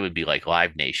 like it would be like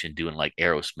Live Nation doing like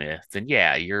Aerosmith, then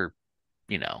yeah, you're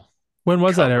you know When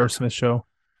was that covered. Aerosmith show?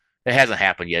 It hasn't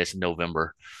happened yet. It's in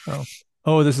November. Oh,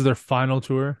 oh, this is their final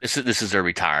tour. This is their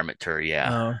retirement tour. Yeah.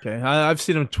 Oh, okay. I've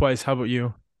seen them twice. How about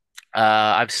you?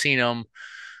 I've seen them.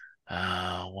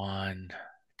 One,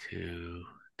 two,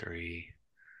 three,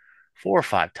 4 or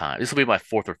 5 times. This will be my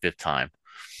fourth or fifth time.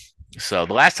 So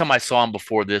the last time I saw him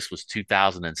before this was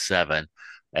 2007,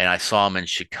 and I saw him in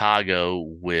Chicago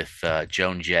with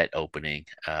Joan Jett opening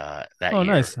that Oh,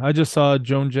 year. nice. I just saw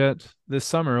Joan Jett this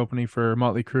summer opening for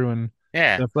Motley Crue and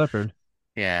Yeah, Def Leppard.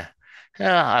 yeah.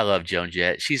 I love Joan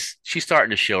Jett. She's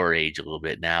starting to show her age a little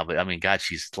bit now, but I mean, God,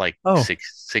 she's like Oh,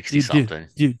 sixty do you, something.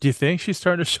 do you think she's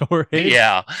starting to show her age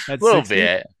Yeah, a at little 60?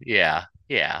 bit. Yeah,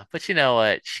 yeah. But you know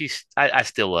what? I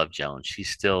still love Joan. She's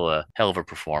still a hell of a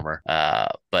performer.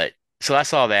 But so I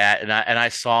saw that, and I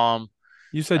saw him.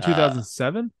 You said Uh,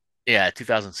 2007? yeah,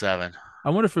 2007. I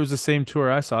wonder if it was the same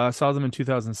tour I saw. I saw them in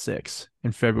 2006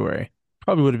 in February.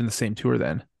 Probably would have been the same tour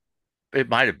then. It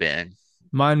might have been.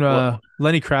 Mine, Well,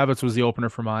 Lenny Kravitz was the opener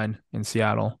for mine in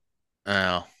Seattle.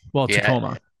 oh, Well, yeah,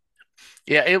 Tacoma.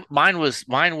 yeah. Mine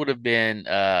would have been.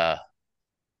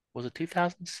 Was it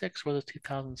 2006? Was it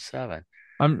 2007?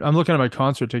 I'm looking at my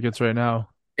concert tickets right now.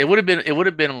 It would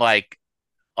have been like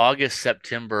August,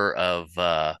 September of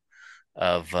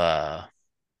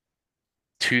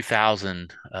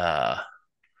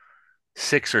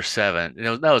 2006 or seven.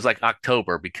 No, it was like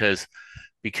October because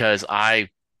I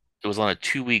it was on a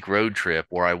 2 week road trip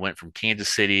where I went from Kansas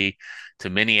City to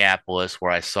Minneapolis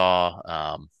where I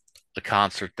saw a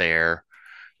concert there,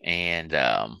 and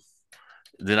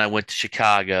then I went to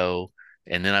Chicago,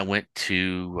 and then I went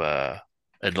to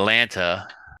Atlanta,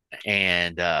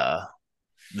 and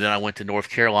then I went to North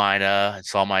Carolina and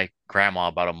saw my grandma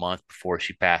about a month before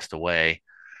she passed away,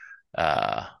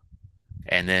 uh,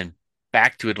 and then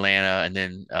back to Atlanta, and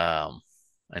then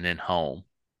home.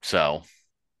 So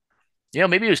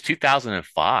maybe it was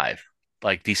 2005.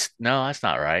 Like these, no, that's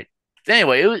not right.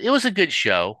 Anyway, it was a good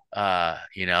show. Here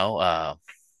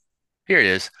it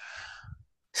is.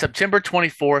 September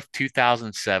 24th,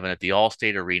 2007 at the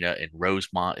Allstate Arena in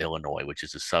Rosemont, Illinois, which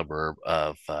is a suburb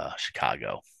of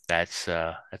Chicago. That's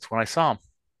when I saw him.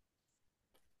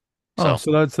 Oh, So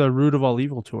so that's the Root of All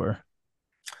Evil tour.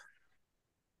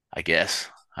 I guess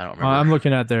I don't remember. I'm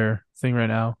looking at their thing right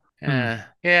now. Hmm.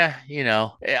 Yeah,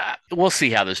 yeah, we'll see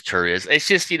how this tour is. It's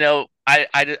just,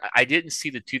 I didn't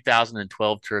see the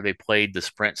 2012 tour. They played the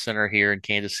Sprint Center here in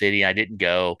Kansas City. I didn't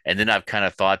go. And then I've kind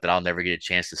of thought that I'll never get a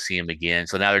chance to see them again.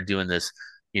 So now they're doing this,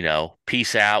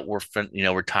 peace out.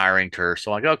 Retiring tour.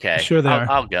 So I'm like, okay, Sure they I'll,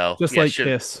 are. I'll go. Just Yeah, like should,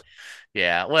 Kiss.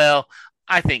 yeah. Well,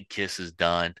 I think Kiss is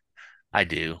done. I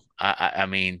do. I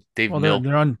mean, they've Well, they're milked.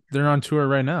 they're on they're on tour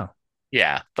right now.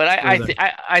 Yeah, but Or I they think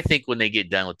I think when they get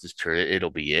done with this tour, it'll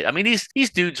be it. I mean, these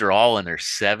dudes are all in their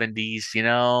 70s, you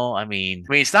know. I mean,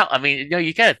 it's not. I mean,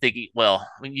 you gotta think. Well,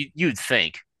 I mean, you'd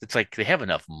think it's like they have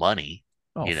enough money,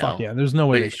 Oh you fuck know. yeah. There's no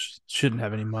way But they shouldn't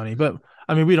have any money. But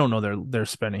I mean, we don't know their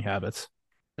spending habits,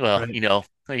 well,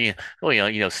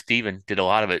 right? Steven did a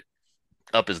lot of it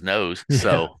up his nose, Yeah.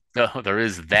 so there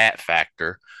is that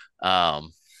factor.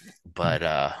 Um, but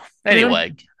I mean,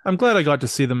 anyway, I'm glad I got to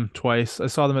see them twice. I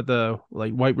saw them at the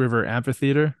like White River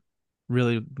Amphitheater.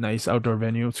 Really nice outdoor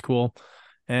venue. It's cool.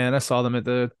 And I saw them at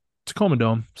the Tacoma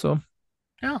Dome. So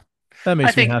yeah, that I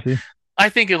makes me think happy. I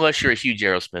think unless you're a huge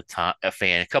a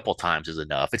fan, a couple times is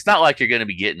enough. It's not like you're going to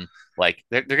be getting like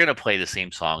they're going to play the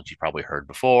same songs you probably heard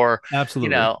before,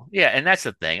 Absolutely. Yeah, and that's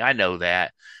the thing. I know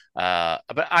that. But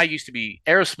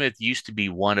Aerosmith used to be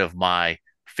one of my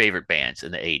favorite bands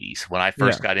in the 80s when I Yeah.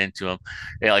 first got into them.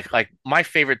 Like my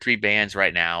favorite three bands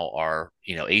right now are,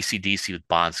 AC/DC with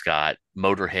Bon Scott,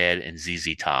 Motorhead, and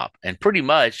ZZ Top. And pretty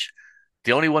much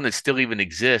the only one that still even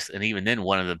exists, and even then,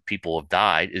 one of the people have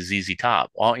died, is ZZ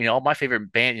Top. All my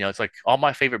favorite band, it's like all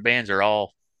my favorite bands are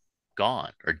all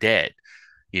gone or dead.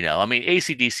 I mean,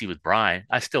 AC/DC with Brian,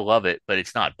 I still love it, but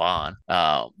it's not Bon.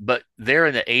 But there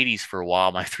in the 80s for a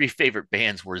while, my three favorite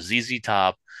bands were ZZ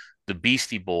Top, the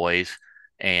Beastie Boys,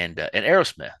 and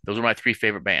Aerosmith. Those were my three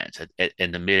favorite bands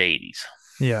in the mid 80s.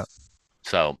 Yeah.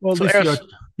 So, Well, at so least Aeros,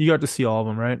 you got to see all of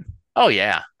them, right? Oh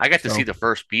yeah, I got to see So the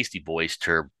first Beastie Boys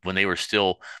tour when they were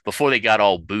still before they got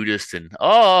all Buddhist and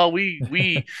oh we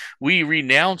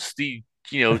renounced the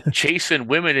chasing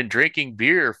women and drinking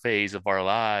beer phase of our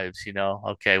lives.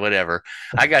 Okay, whatever.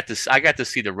 I got to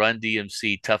see the Run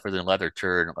DMC Tougher Than Leather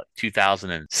tour in like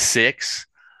 2006,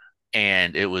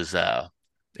 and it was I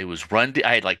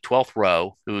had like 12th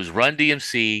row. It was Run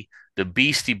DMC, the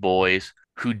Beastie Boys,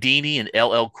 Houdini, and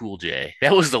LL Cool J.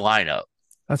 That was the lineup.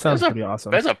 that That's sounds a pretty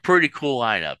awesome. that's a pretty cool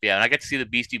lineup. Yeah, and I got to see the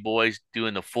Beastie Boys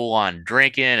doing the full on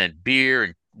drinking and beer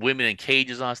and women in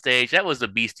cages on stage. That was the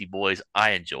Beastie Boys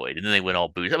I enjoyed. And then they went all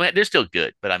booze. I mean, they're still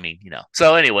good, but I mean,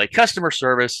 So anyway, customer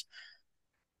service.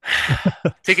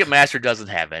 Ticketmaster doesn't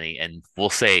have any, and we'll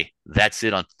say that's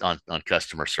it on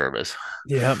customer service.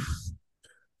 Yeah.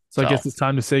 So I So guess it's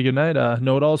time to say goodnight.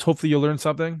 Know-it-alls. Hopefully you learned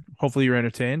something. Hopefully you're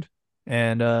entertained.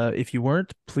 And if you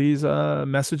weren't, please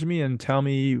message me and tell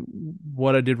me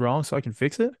what I did wrong so I can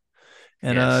fix it.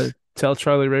 And yes, tell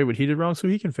Charlie Ray what he did wrong so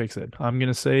he can fix it. I'm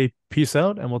gonna say peace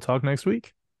out and we'll talk next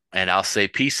week. and I'll say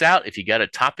peace out. If you got a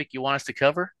topic you want us to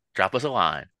cover, drop us a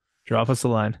line. Drop us a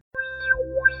line.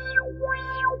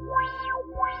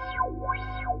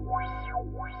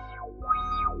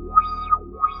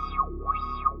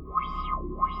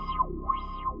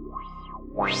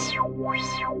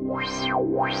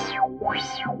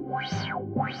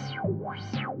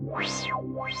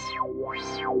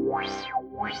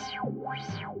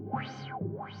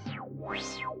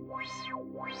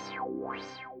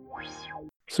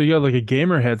 So you got like a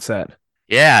gamer headset.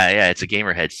 Yeah, yeah, it's a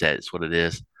gamer headset. It's what it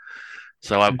is.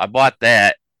 So I bought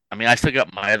that. I mean, I still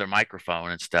got my other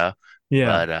microphone and stuff,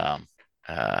 Yeah.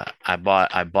 but I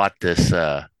bought this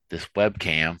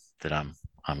webcam that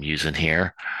I'm using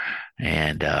here,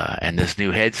 and this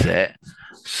new headset.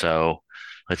 So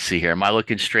let's see here. Am I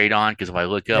looking straight on? Because if I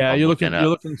look up, Yeah, I'm you're looking looking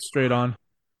you're up. looking straight on.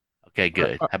 Okay, Are,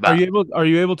 good. are How are about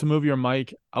you able to move your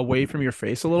mic away from your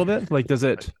face a little bit? Like does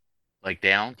like it like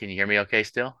down? Can you hear me okay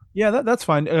still? Yeah, that's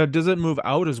fine. Does it move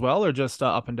out as well or just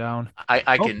up and down?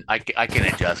 I Oh, can I can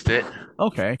adjust it.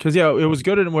 okay. Because yeah, it was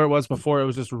good in where it was before. It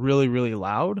was just really, really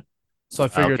loud. So I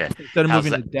figured Okay. instead of How's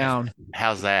moving that? it down,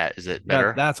 How's that? Is it yeah,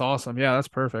 better? that's awesome. Yeah, that's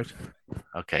perfect.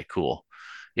 Okay, cool.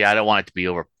 Yeah, I don't want it to be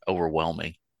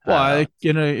overwhelming. Well, Uh,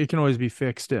 it can always be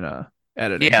fixed in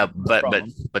editing. yeah, No but but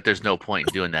problem. but there's no point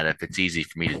in doing that if it's easy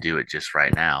for me to do it just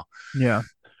right now. Yeah,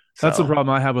 that's the So problem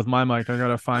I have with my mic. I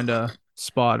gotta find a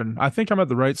spot, and I think I'm at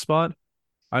the right spot.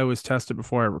 I always test it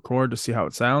before I record to see how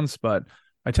it sounds, but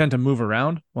I tend to move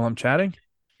around while I'm chatting.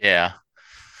 Yeah.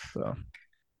 So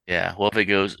Yeah. Well, if it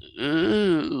goes,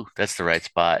 ooh, that's the right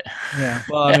spot. yeah.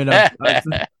 Well, I mean,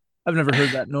 I've never heard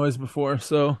that noise before.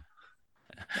 So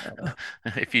uh,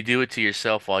 If you do it to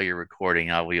yourself while you're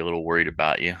recording, I'll be a little worried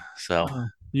about you. So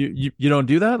you don't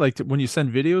do that? Like when you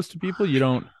send videos to people, you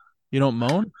don't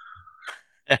moan?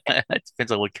 it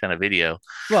depends on what kind of video.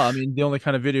 Well, I mean, the only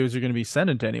kind of videos you're going to be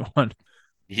sending to anyone.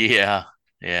 Yeah.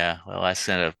 Yeah. Well, I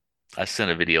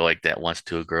sent a video like that once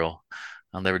to a girl.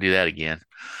 I'll never do that again.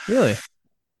 Really?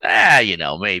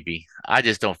 Maybe. I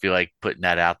just don't feel like putting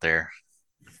that out there.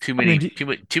 I mean,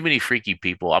 Too many freaky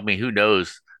people. I mean, who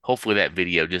knows? Hopefully that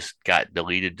video just got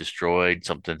deleted, destroyed,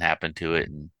 something happened to it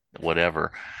and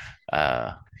whatever.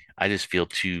 Uh, I just feel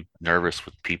too nervous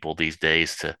with people these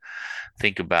days to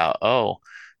think about, oh,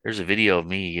 there's a video of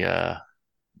me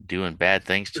doing bad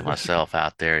things to myself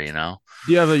out there.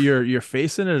 do you have your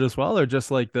face in it as well, or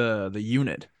just like the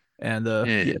unit and the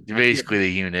yeah. Basically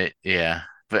the unit, yeah.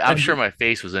 But I'm And sure my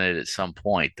face was in it at some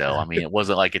point, though. I mean, it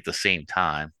wasn't like at the same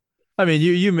time. I mean,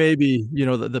 you may be,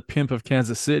 the pimp of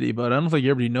Kansas City, but I don't think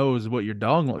everybody knows what your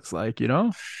dog looks like. I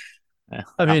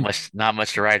Not mean,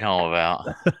 much to write home about.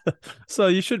 so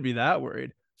you should be that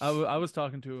worried. I was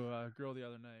talking to a girl the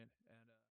other night.